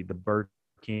the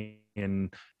Burkean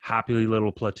happy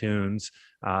little platoons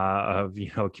of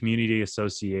community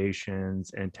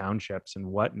associations and townships and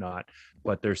whatnot.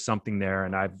 But there's something there,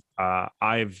 and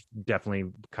I've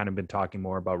definitely kind of been talking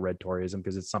more about red Toryism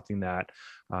because it's something that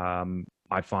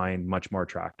I find much more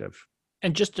attractive.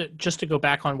 And just to go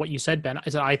back on what you said, Ben,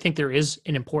 is that I think there is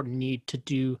an important need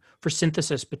for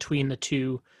synthesis between the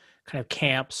two kind of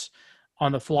camps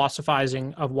on the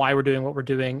philosophizing of why we're doing what we're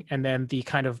doing, and then the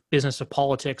kind of business of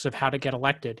politics of how to get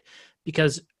elected.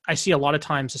 Because I see a lot of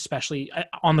times, especially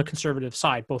on the conservative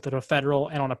side, both at a federal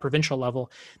and on a provincial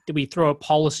level, that we throw out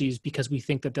policies because we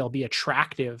think that they'll be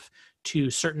attractive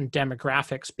to certain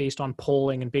demographics based on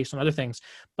polling and based on other things.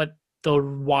 But the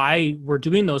why we're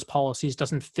doing those policies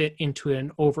doesn't fit into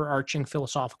an overarching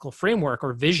philosophical framework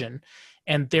or vision.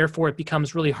 And therefore it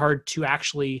becomes really hard to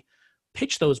actually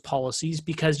pitch those policies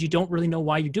because you don't really know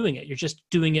why you're doing it. You're just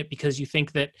doing it because you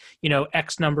think that,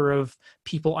 X number of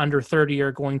people under 30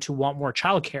 are going to want more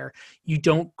childcare. You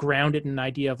don't ground it in an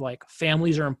idea of like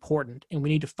families are important and we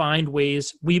need to find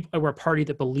ways. We're a party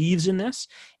that believes in this,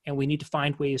 and we need to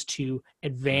find ways to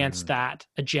advance that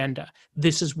agenda.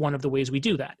 This is one of the ways we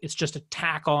do that. It's just a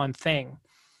tack on thing.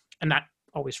 And that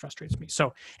always frustrates me.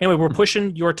 So anyway, we're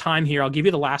pushing your time here. I'll give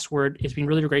you the last word. It's been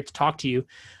really great to talk to you.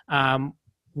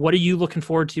 What are you looking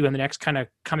forward to in the next kind of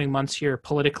coming months here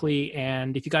politically?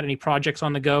 And if you got any projects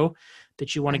on the go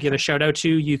that you want to give a shout out to,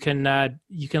 you can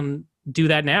do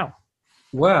that now.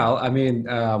 Well, I mean,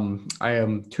 I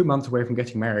am 2 months away from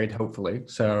getting married, hopefully.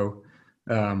 So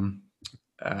I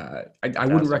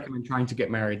wouldn't recommend trying to get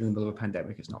married in the middle of a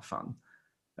pandemic. It's not fun.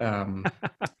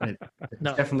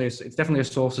 It's definitely a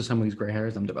source of some of these gray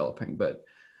hairs I'm developing. But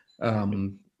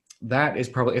that is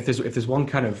probably, if there's one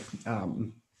kind of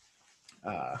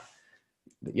that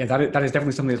is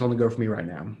definitely something that's on the go for me right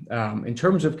now. In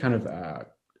terms of kind of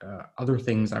other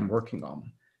things I'm working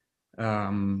on,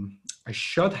 I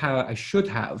should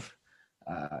have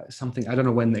something. I don't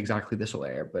know when exactly this will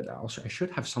air, but I should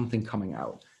have something coming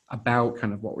out about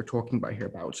kind of what we're talking about here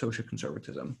about social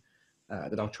conservatism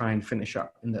that I'll try and finish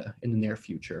up in the near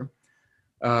future.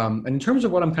 And in terms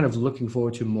of what I'm kind of looking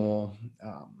forward to more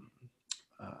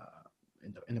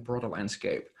in the broader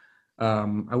landscape.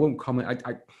 I won't comment.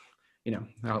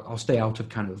 I'll stay out of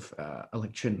kind of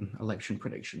election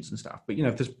predictions and stuff. But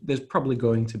there's probably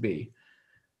going to be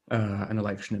an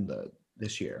election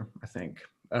this year, I think.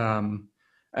 And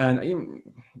I'm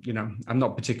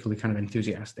not particularly kind of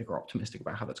enthusiastic or optimistic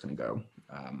about how that's going to go.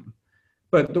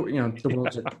 But the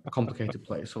world's a complicated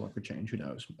place, so that could change. Who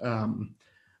knows?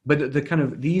 But the kind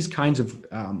of these kinds of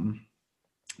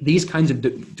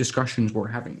discussions we're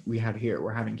having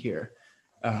here.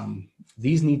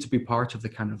 These need to be part of the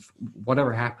kind of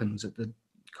whatever happens at the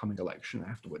coming election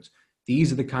afterwards.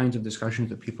 These are the kinds of discussions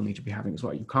that people need to be having as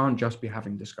well. You can't just be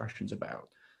having discussions about.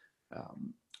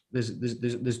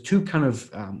 There's two kind of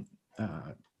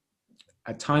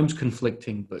at times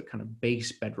conflicting, but kind of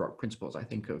base bedrock principles, I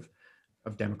think, of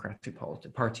democratic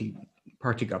politics,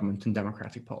 party government and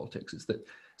democratic politics, is that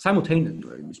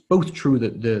simultaneously, it's both true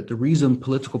that the reason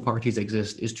political parties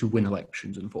exist is to win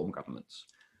elections and form governments.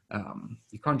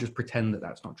 You can't just pretend that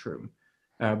that's not true.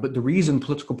 But the reason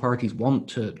political parties want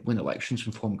to win elections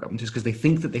and form government is because they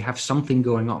think that they have something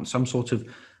going on,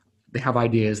 they have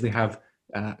ideas, they have,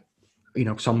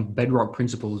 some bedrock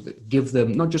principles that give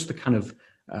them not just the kind of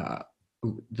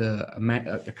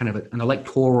an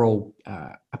electoral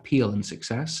appeal and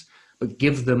success, but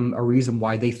give them a reason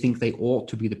why they think they ought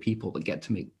to be the people that get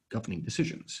to make governing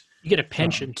decisions. You get a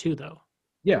pension too, though.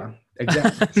 Yeah,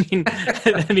 exactly.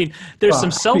 I mean, there's some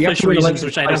selfish reasons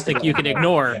which I don't think you can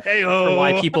ignore for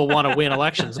why people want to win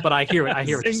elections. But I hear what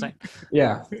you're saying.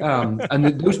 Yeah,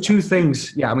 and those two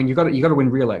things. Yeah, I mean, you got to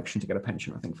win re-election to get a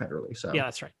pension, I think, federally. So yeah,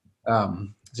 that's right. So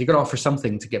you got to offer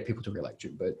something to get people to re-elect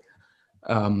you. But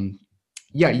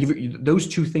those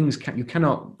two things you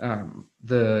cannot.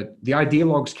 The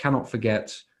ideologues cannot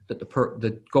forget that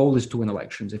the goal is to win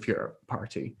elections. If you're a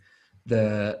party,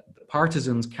 the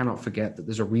partisans cannot forget that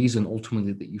there's a reason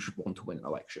ultimately that you should want to win an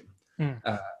election.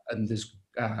 And there's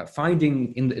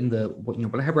finding in the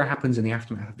whatever happens in the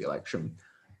aftermath of the election,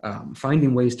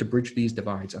 finding ways to bridge these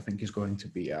divides, I think, is going to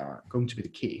be the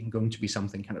key, and going to be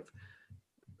something kind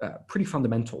of pretty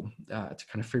fundamental to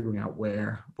kind of figuring out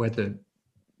where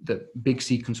the big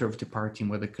C conservative party and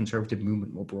where the conservative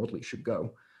movement more broadly should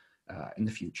go in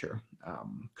the future.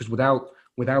 Because without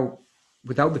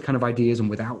the kind of ideas and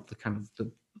without the kind of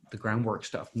the groundwork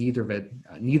stuff,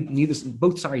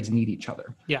 both sides need each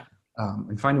other. Yeah.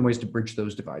 And finding ways to bridge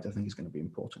those divides, I think, is going to be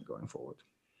important going forward.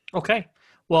 Okay.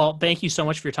 Well, thank you so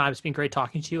much for your time. It's been great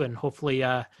talking to you, and hopefully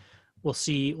we'll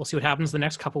see what happens the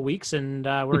next couple of weeks. And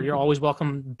you're always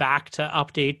welcome back to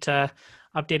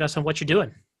update us on what you're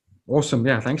doing. Awesome.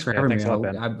 Yeah. Thanks for having me. A lot,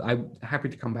 Ben. I'm happy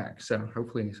to come back. So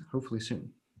hopefully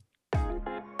soon.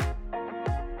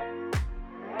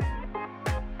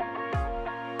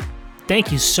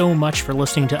 Thank you so much for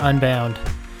listening to Unbound.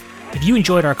 If you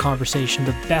enjoyed our conversation,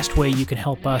 the best way you can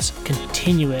help us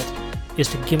continue it is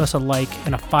to give us a like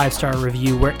and a 5-star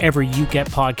review wherever you get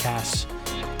podcasts.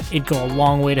 It'd go a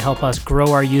long way to help us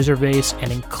grow our user base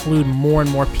and include more and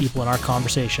more people in our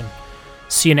conversation.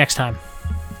 See you next time.